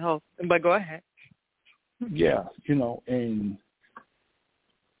the mental health. But go ahead. Yeah, and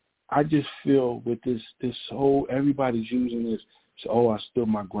I just feel with this whole, everybody's using this, I stood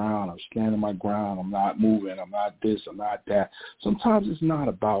my ground, I'm standing my ground, I'm not moving, I'm not this, I'm not that. Sometimes it's not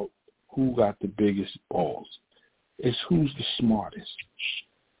about who got the biggest balls. It's who's the smartest.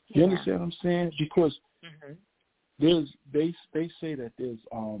 You understand what I'm saying? Because they say that there's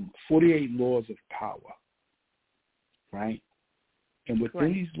 48 laws of power, right? And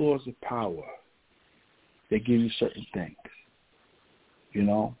within these laws of power, they give you certain things,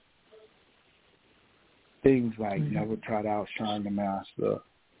 things like never try to outshine the master.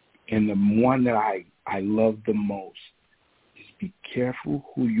 And the one that I love the most is be careful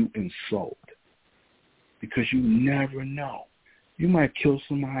who you insult, because you never know. You might kill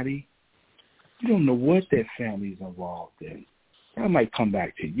somebody. You don't know what their family's involved in. That might come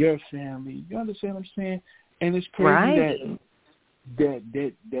back to your family. You understand what I'm saying? And it's crazy that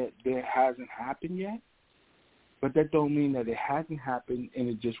hasn't happened yet. But that don't mean that it hasn't happened and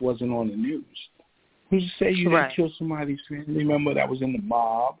it just wasn't on the news. Who's to say you didn't kill somebody's family member that was in the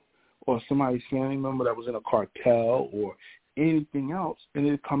mob, or somebody's family member that was in a cartel, or anything else, and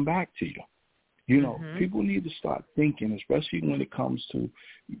it'll come back to you? People need to start thinking, especially when it comes to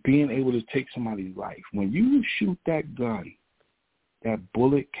being able to take somebody's life. When you shoot that gun, that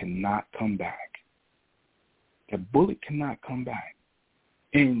bullet cannot come back. That bullet cannot come back.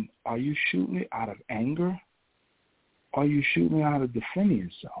 And are you shooting it out of anger? Or are you shooting it out of defending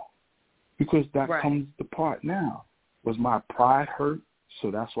yourself? Because that comes the part now. Was my pride hurt, so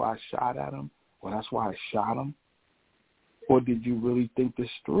that's why I shot at him? Or that's why I shot him? Or did you really think this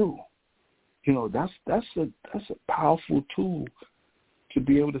through? That's a powerful tool to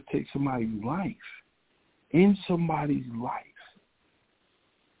be able to take somebody's life, in somebody's life,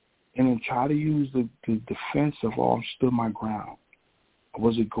 and then try to use the defense of, I stood my ground. I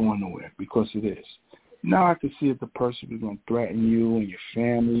wasn't going nowhere because of this. Now I can see if the person was going to threaten you and your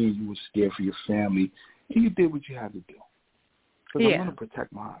family, and you were scared for your family, and you did what you had to do. Because I'm going to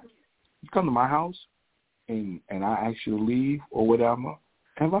protect mine. You come to my house, and I ask you to leave or whatever,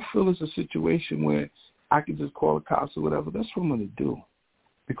 and if I feel it's a situation where I can just call the cops or whatever, that's what I'm going to do.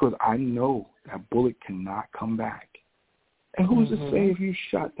 Because I know that bullet cannot come back. And who's to say if you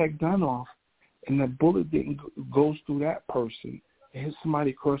shot that gun off and that bullet didn't goes through that person and hit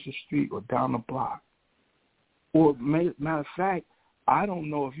somebody across the street or down the block? Or, matter of fact, I don't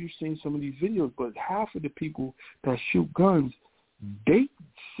know if you've seen some of these videos, but half of the people that shoot guns, they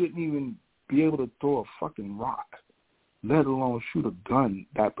shouldn't even be able to throw a fucking rock, let alone shoot a gun,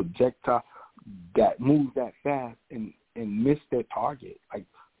 that projectile that moves that fast and miss their target, like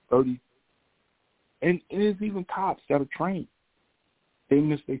 30. And there's even cops that are trained. They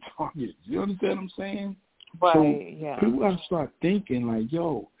miss their targets. You understand what I'm saying? Right, so people got to start thinking like,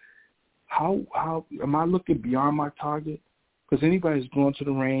 yo, how am I looking beyond my target? Because anybody who's gone to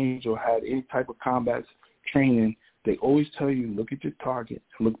the range or had any type of combat training, they always tell you, look at your target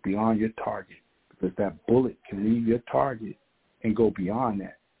and look beyond your target, because that bullet can leave your target and go beyond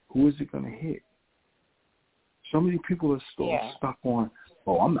that. Who is it going to hit? So many people are still stuck on,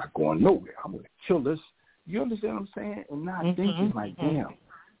 I'm not going nowhere. I'm going to kill this. You understand what I'm saying? And not thinking like, damn,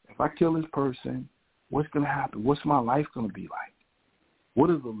 if I kill this person, what's going to happen? What's my life going to be like? What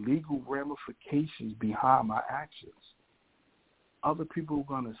are the legal ramifications behind my actions? Other people are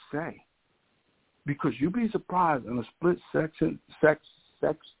going to say. Because you'd be surprised in a split-second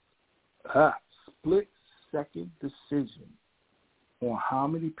decision on how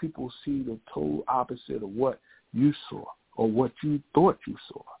many people see the total opposite of what you saw or what you thought you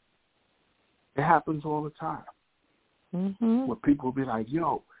saw. It happens all the time. Where people will be like,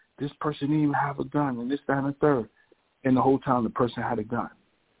 yo, this person didn't even have a gun, and this, that, and the third. And the whole time the person had a gun.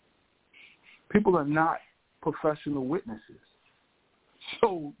 People are not professional witnesses.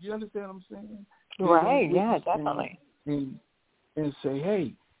 So you understand what I'm saying? Right, yeah, definitely. And say,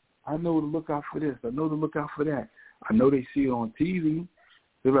 hey, I know to look out for this. I know to look out for that. I know they see it on TV.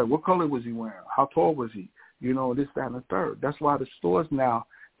 They're like, what color was he wearing? How tall was he? This, that, and the third. That's why the stores now,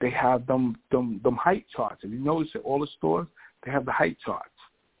 they have them height charts. If you notice at all the stores, they have the height charts.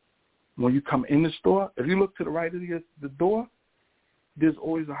 When you come in the store, if you look to the right of the door, there's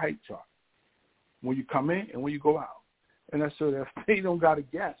always a height chart. When you come in and when you go out. And that's so that they don't got to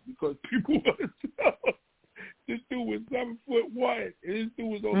guess because people want to tell. This dude was 7'1", and this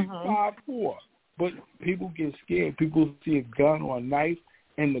dude was only 5'4". But people get scared. People see a gun or a knife,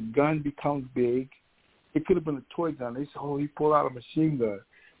 and the gun becomes big. It could have been a toy gun. They say, oh, he pulled out a machine gun.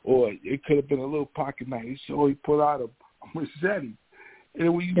 Or it could have been a little pocket knife. They say, oh, he pulled out a machete.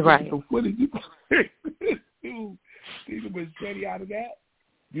 And when you look at the footage, you dude, take a machete out of that.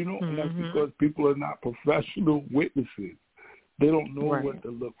 You know, and that's because people are not professional witnesses. They don't know what to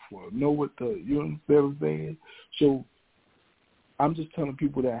look for, you understand what I'm saying? So I'm just telling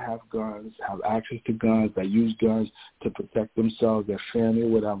people that have guns, have access to guns, that use guns to protect themselves, their family, or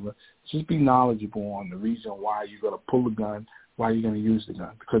whatever, just be knowledgeable on the reason why you're going to pull a gun, why you're going to use the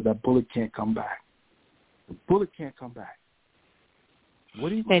gun, because that bullet can't come back. The bullet can't come back.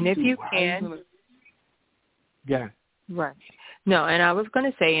 What are you going to do? And if you can. Yeah. Right. No, and I was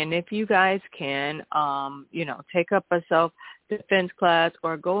going to say, and if you guys can, take up a self-defense class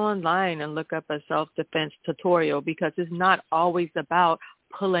or go online and look up a self-defense tutorial, because it's not always about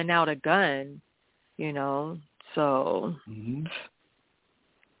pulling out a gun, so.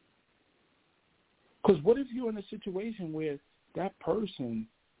 Because what if you're in a situation where that person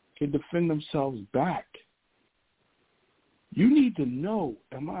can defend themselves back? You need to know,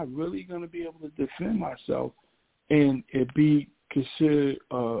 am I really going to be able to defend myself and it be considered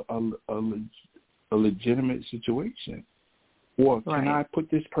a legitimate situation? Or can I put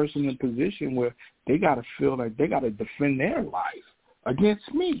this person in a position where they got to feel like they got to defend their life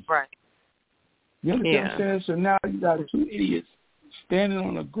against me? Right. You understand what I'm saying? So now you got two idiots standing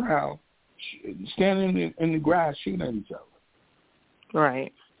on the ground, standing in the grass shooting at each other.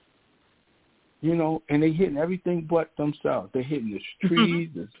 Right. And they hitting everything but themselves. They're hitting the trees,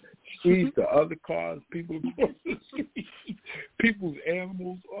 the other cars, people across the street, people's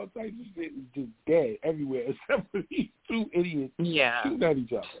animals, all types of shit is just dead everywhere except for these two idiots shooting at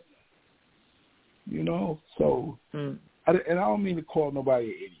each other. So, and I don't mean to call nobody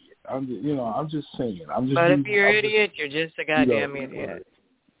an idiot. I'm just saying. But if you're an idiot, you're just a goddamn idiot.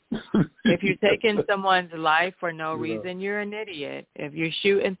 If you're taking someone's life for no reason, you're an idiot. If you're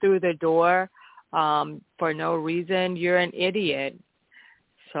shooting through the door for no reason, you're an idiot.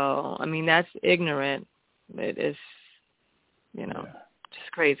 So, that's ignorant. It is,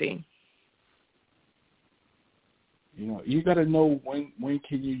 just crazy. You got to know when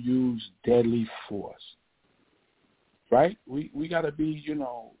can you use deadly force, right? We got to be,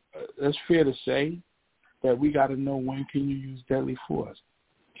 that's fair to say that we got to know when can you use deadly force.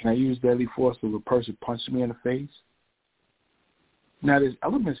 Can I use deadly force if a person punches me in the face? Now, there's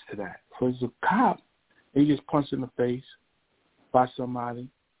elements to that. So as a cop, and he gets punched in the face by somebody,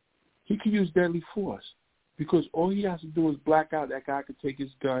 he can use deadly force because all he has to do is black out. That guy could take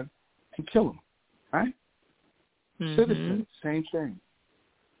his gun and kill him, right? Citizen, same thing.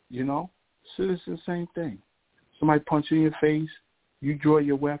 Citizen, same thing. Somebody punches you in your face, you draw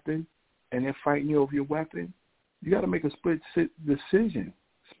your weapon, and they're fighting you over your weapon. You got to make a split-second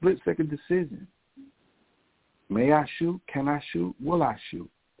decision. May I shoot? Can I shoot? Will I shoot?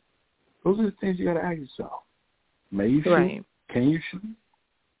 Those are the things you got to ask yourself. May you shoot? Can you shoot?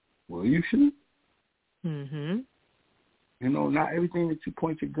 Will you shoot? Not everything that you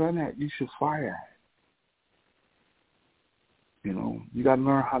point your gun at, you should fire at. You got to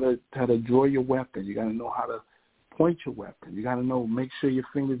learn how to draw your weapon. You got to know how to point your weapon. You got to make sure your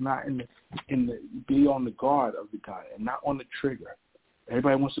finger's not be on the guard of the gun and not on the trigger.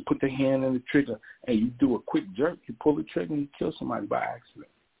 Everybody wants to put their hand on the trigger, and you do a quick jerk. You pull the trigger and you kill somebody by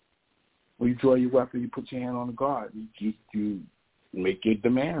accident. When you draw your weapon, you put your hand on the guard. You make your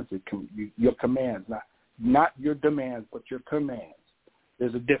demands, your commands, not your demands, but your commands.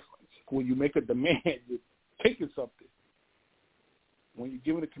 There's a difference. When you make a demand, you're taking something. When you're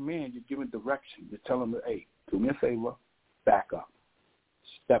giving a command, you're giving direction. You're telling them, hey, do me a favor, back up,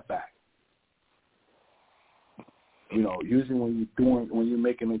 step back. Usually when you're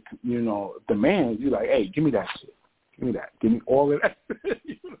making a demand, you're like, hey, give me that shit. Give me that. Give me all of that.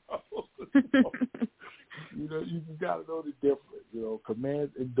 You just got to know the difference,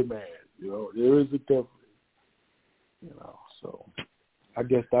 commands and demands. There is a difference. So I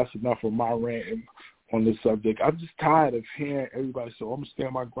guess that's enough of my rant on this subject. I'm just tired of hearing everybody say, I'm going to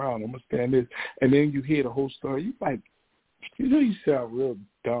stand my ground, I'm going to stand this. And then you hear the whole story. You're like, you sound real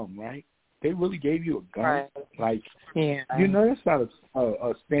dumb, right? They really gave you a gun? Right. Like, that's not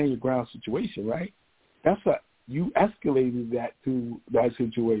a stand your ground situation, right? You escalated that to that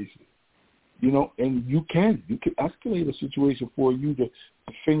situation. And you can escalate a situation for you to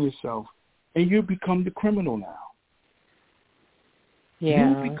defend yourself, and you become the criminal now.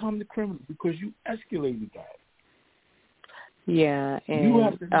 Yeah. You become the criminal because you escalated that. Yeah. And, you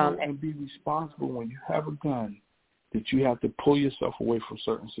have to know and be responsible when you have a gun that you have to pull yourself away from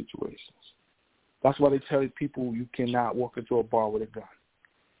certain situations. That's why they tell people you cannot walk into a bar with a gun,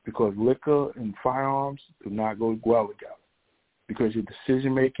 because liquor and firearms do not go well together, because your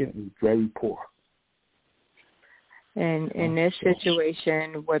decision-making is very poor. And in this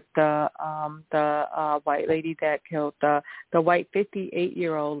situation with the white lady that killed the white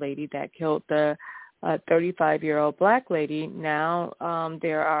 58-year-old lady that killed the 35-year-old black lady, now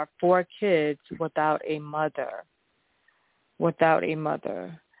there are 4 kids without a mother.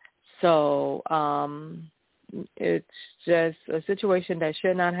 So it's just a situation that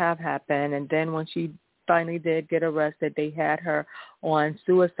should not have happened. And then when she finally did get arrested, they had her on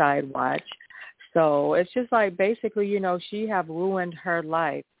suicide watch. So it's just like basically, you know, she have ruined her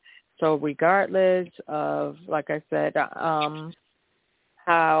life. So regardless of, like I said,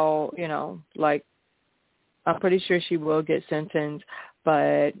 how, you know, like I'm pretty sure she will get sentenced.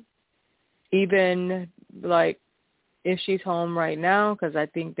 But even like if she's home right now, because I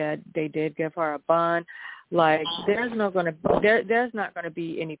think that they did give her a bond, like there's not going to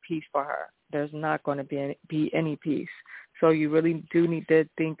be any peace for her. There's not going to be any peace. So you really do need to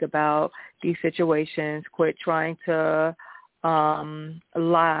think about these situations. Quit trying to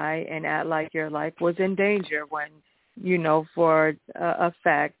lie and act like your life was in danger when you know for a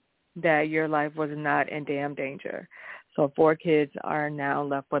fact that your life was not in damn danger. So 4 kids are now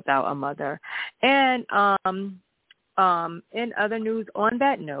left without a mother. And in other news, on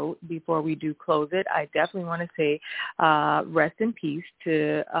that note, before we do close it, I definitely want to say rest in peace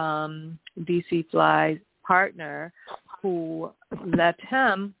to DC Fly's partner, who left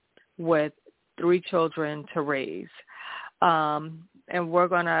him with 3 children to raise. And we're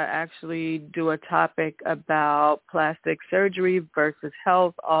going to actually do a topic about plastic surgery versus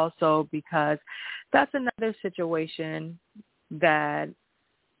health also, because that's another situation that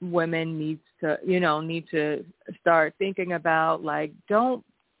women need to start thinking about. Like, don't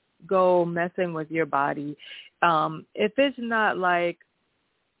go messing with your body. If it's not like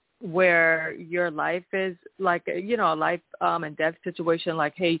where your life is like, you know, a life and death situation,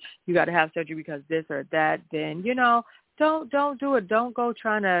 like, hey, you got to have surgery because this or that, then, you know, don't do it. Don't go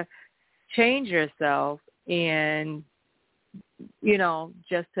trying to change yourself and, you know,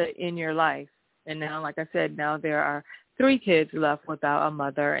 just to end your life. And now, like I said, now there are 3 kids left without a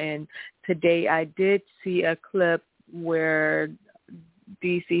mother. And today I did see a clip where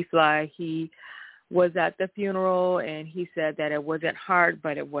DC Fly, he was at the funeral, and he said that it wasn't hard,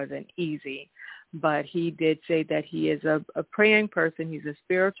 but it wasn't easy. But he did say that he is a praying person. He's a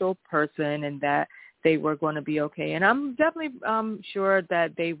spiritual person, and that they were going to be okay. And I'm definitely sure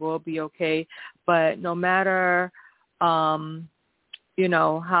that they will be okay. But no matter, you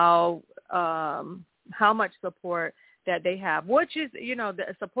know, how much support that they have, which is, you know,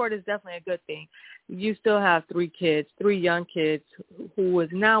 the support is definitely a good thing. You still have 3 kids, 3 young kids who is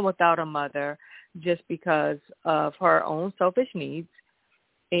now without a mother just because of her own selfish needs.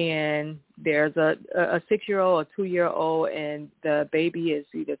 And there's a 6-year-old, a 2-year-old, and the baby is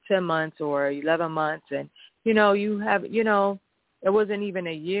either 10 months or 11 months. And, you know, you have, you know, it wasn't even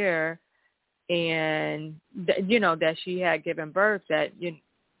a year, and, you know, that she had given birth, that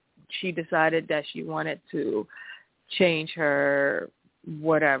she decided that she wanted to change her,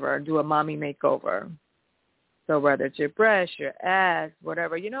 whatever, do a mommy makeover. So whether it's your breast, your ass,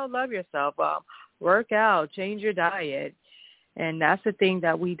 whatever, you know, love yourself, work out, change your diet. And that's the thing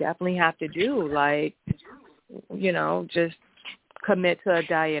that we definitely have to do, like, you know, just commit to a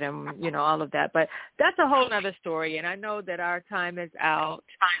diet and, you know, all of that. But that's a whole other story, and I know that our time is out.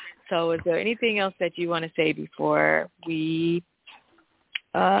 So is there anything else that you want to say before we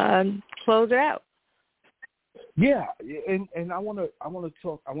close it out? Yeah, and I want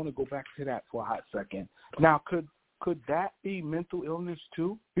to go back to that for a hot second. Now, could that be mental illness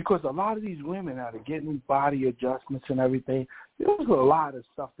too? Because a lot of these women that are getting body adjustments and everything, there's a lot of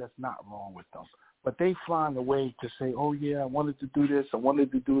stuff that's not wrong with them. But they find a way to say, oh, yeah, I wanted to do this, I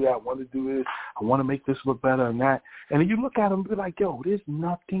wanted to do that, I wanted to do this, I want to make this look better and that. And then you look at them and be like, yo, there's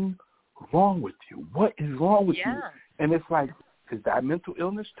nothing wrong with you. What is wrong with you? And it's like, is that mental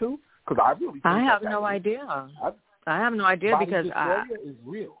illness too? Because I really think I have no idea. I have no idea because is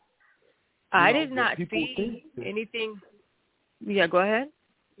real. I did not see anything. Yeah, go ahead.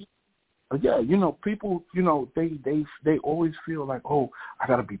 Yeah, you know, people, you know, they always feel like, oh, I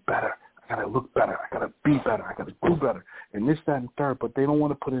got to be better. I got to look better. I got to be better. I got to do better. And this, that, and third. But they don't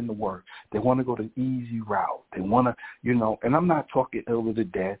want to put in the work. They want to go the easy route. They want to, and I'm not talking ill of the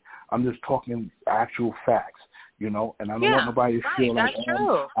dead. I'm just talking actual facts, and I don't want nobody to feel like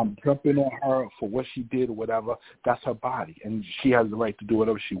I'm jumping on her for what she did or whatever. That's her body, and she has the right to do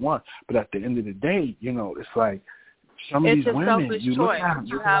whatever she wants. But at the end of the day, it's like some of these women, you look at them,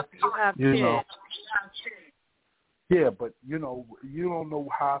 you have kids. Yeah, but you don't know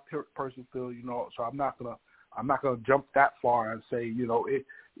how a person feels, So I'm not gonna jump that far and say,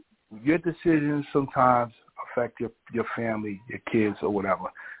 your decisions sometimes affect your family, your kids, or whatever,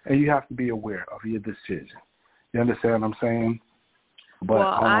 and you have to be aware of your decision. You understand what I'm saying? But,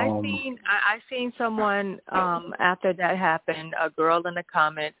 I seen someone after that happened, a girl in the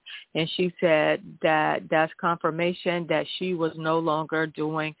comments, and she said that that's confirmation that she was no longer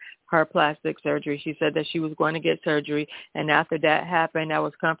doing her plastic surgery. She said that she was going to get surgery, and after that happened, that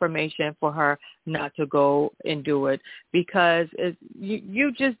was confirmation for her not to go and do it, because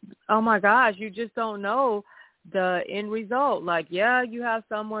you just, oh my gosh, you just don't know the end result. Like, you have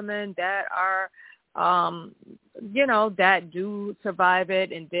some women that are that do survive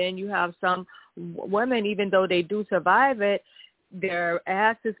it, and then you have some women, even though they do survive it, their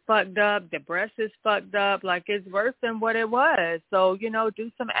ass is fucked up, their breast is fucked up, like it's worse than what it was. So,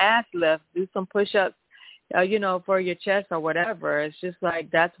 do some ass lifts, do some push-ups, for your chest or whatever. It's just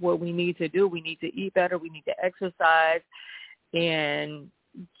like, that's what we need to do. We need to eat better. We need to exercise and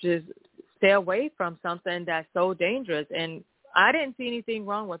just stay away from something that's so dangerous. And I didn't see anything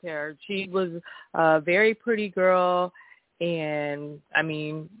wrong with her. She was a very pretty girl, and I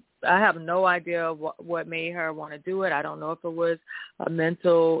mean, I have no idea what made her want to do it. I don't know if it was a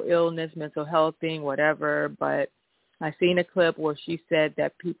mental illness, mental health thing, whatever, but I seen a clip where she said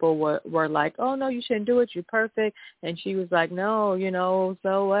that people were like, oh, no, you shouldn't do it. You're perfect. And she was like, no,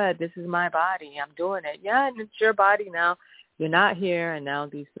 so what? This is my body. I'm doing it. Yeah, and it's your body now. You're not here, and now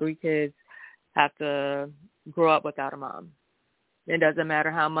these 3 kids have to grow up without a mom. It doesn't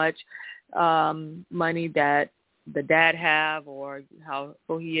matter how much money that the dad have or how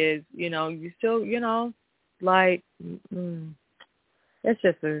he is, you still, like, it's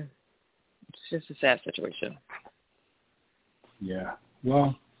just a sad situation. Yeah.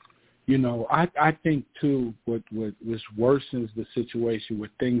 Well, I think too, what worsens the situation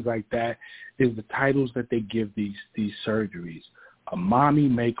with things like that is the titles that they give these surgeries. A mommy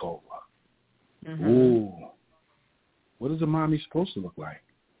makeover. Mm-hmm. Ooh. What is a mommy supposed to look like?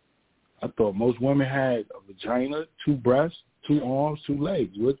 I thought most women had a vagina, 2 breasts, 2 arms, 2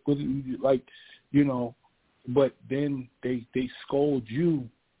 legs. What like, but then they scold you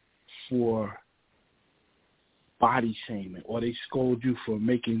for body shaming, or they scold you for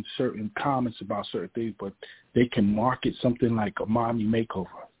making certain comments about certain things, but they can market something like a mommy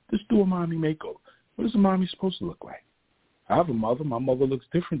makeover. Just do a mommy makeover. What is a mommy supposed to look like? I have a mother. My mother looks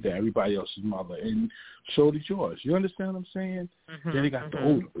different than everybody else's mother, and so did yours. You understand what I'm saying? Mm-hmm, then they got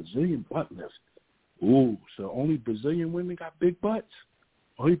the Brazilian butt lift. Ooh, so only Brazilian women got big butts?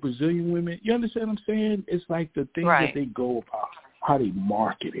 Only Brazilian women? You understand what I'm saying? It's like the things that they go about, how they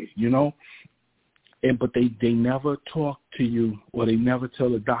market it, But they never talk to you, or they never tell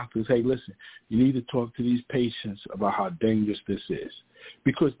the doctors, hey, listen, you need to talk to these patients about how dangerous this is.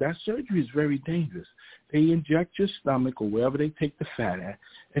 Because that surgery is very dangerous. They inject your stomach or wherever they take the fat at,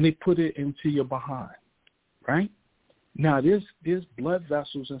 and they put it into your behind, right? Now, there's blood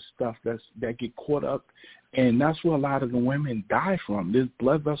vessels and stuff that get caught up, and that's where a lot of the women die from. There's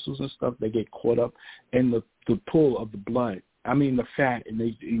blood vessels and stuff that get caught up in the pull of the blood. The fat, and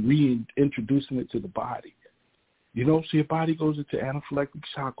they reintroducing it to the body. So your body goes into anaphylactic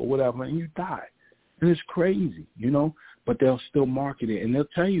shock or whatever, and you die. And it's crazy, but they'll still market it. And they'll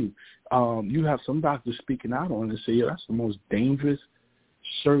tell you, you have some doctors speaking out on it and say, yeah, that's the most dangerous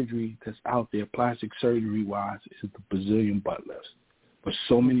surgery that's out there, plastic surgery-wise, is the Brazilian butt lift. But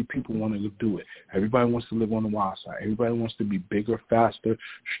so many people want to do it. Everybody wants to live on the wild side. Everybody wants to be bigger, faster,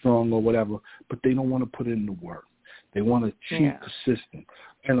 stronger, whatever, but they don't want to put in the work. They want to cheat the system.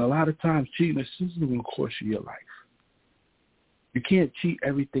 And a lot of times cheating the system is going to cost you your life. You can't cheat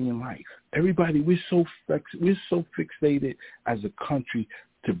everything in life. Everybody, we're so fixated as a country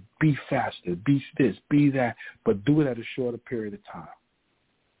to be faster, be this, be that, but do it at a shorter period of time.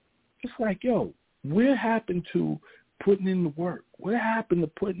 It's like, yo, what happened to putting in the work? What happened to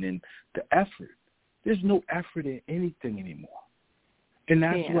putting in the effort? There's no effort in anything anymore. And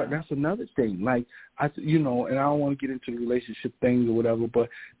that's another thing. Like, and I don't want to get into the relationship things or whatever, but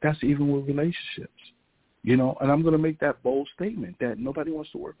that's even with relationships, and I'm going to make that bold statement that nobody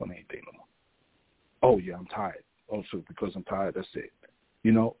wants to work on anything no more. Oh, yeah, I'm tired. Oh, so because I'm tired, that's it.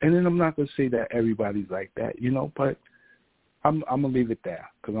 you know. And then I'm not going to say that everybody's like that, you know, but I'm going to leave it there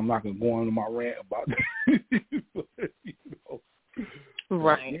because I'm not going to go on my rant about that, you know.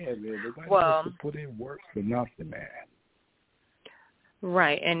 Right. Yeah, man, nobody has to put in work for nothing, man.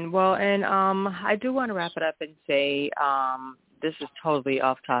 Right. And I do want to wrap it up and say this is totally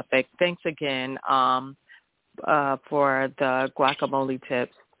off topic. Thanks again for the guacamole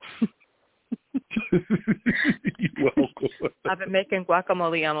tips. You're welcome. I've been making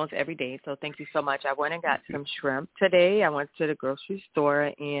guacamole almost every day, so thank you so much. I went and got some shrimp today. I went to the grocery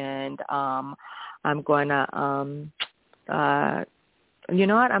store, and I'm going to, you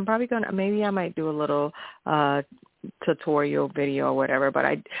know what, I'm probably going to, maybe I might do a little tutorial video or whatever, but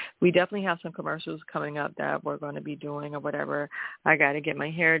we definitely have some commercials coming up that we're going to be doing or whatever. I got to get my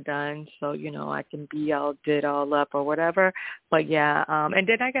hair done so, you know, I can be all up or whatever. But yeah, and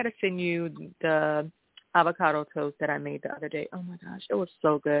then I got to send you the avocado toast that I made the other day. Oh my gosh, it was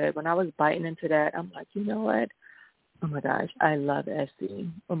so good. When I was biting into that, I'm like, you know what? Oh my gosh, I love SC.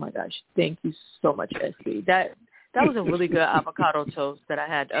 Oh my gosh, thank you so much, SC. That was a really good avocado toast that I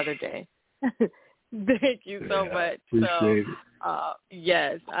had the other day. Thank you so much. Appreciate it.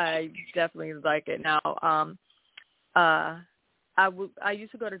 Yes, I definitely like it. Now, I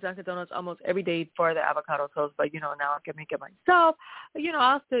used to go to Dunkin' Donuts almost every day for the avocado toast, but, you know, now I can make it myself. You know,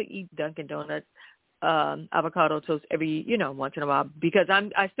 I'll still eat Dunkin' Donuts avocado toast every, you know, once in a while because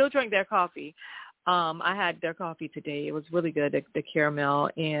I still drink their coffee. I had their coffee today. It was really good, the caramel.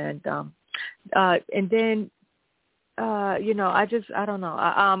 And then, you know, I don't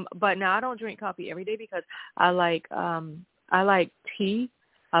know. But now I don't drink coffee every day because I like tea.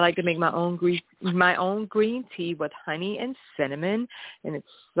 I like to make my own green tea with honey and cinnamon, and it's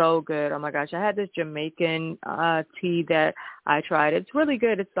so good. Oh my gosh, I had this Jamaican tea that I tried. It's really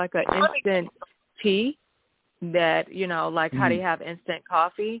good. It's like an instant tea that, you know, like how do you have instant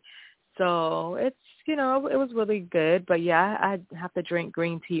coffee? So it's, you know, it was really good. But yeah, I have to drink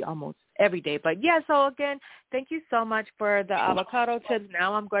green tea almost every day. But yeah, so again, thank you so much for the avocado tips.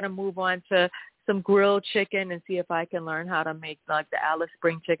 Now I'm going to move on to some grilled chicken and see if I can learn how to make like the Alice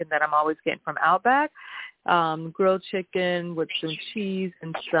Spring chicken that I'm always getting from Outback. Grilled chicken with some cheese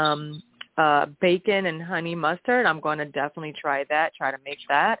and some bacon and honey mustard. I'm going to definitely try to make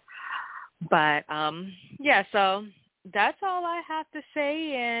that. But yeah, so that's all I have to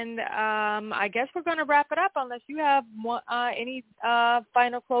say, and I guess we're going to wrap it up unless you have any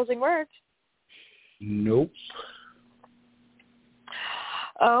final closing words. Nope.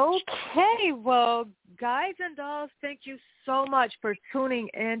 Okay, well, guys and dolls, thank you so much for tuning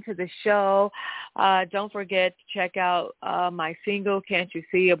in to the show. Don't forget to check out my single, Can't You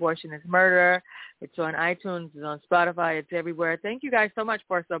See, Abortion is Murder. It's on iTunes, it's on Spotify, it's everywhere. Thank you guys so much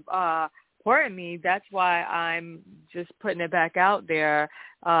for supporting me. That's why I'm just putting it back out there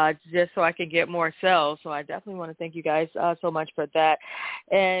just so I can get more sales. So I definitely want to thank you guys so much for that.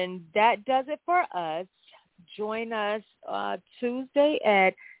 And that does it for us. Join us Tuesday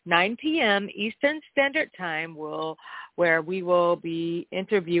at 9 p.m. Eastern Standard Time, where we will be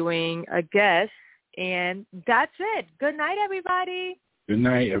interviewing a guest. And that's it. Good night, everybody. Good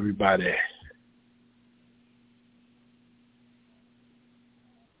night, everybody.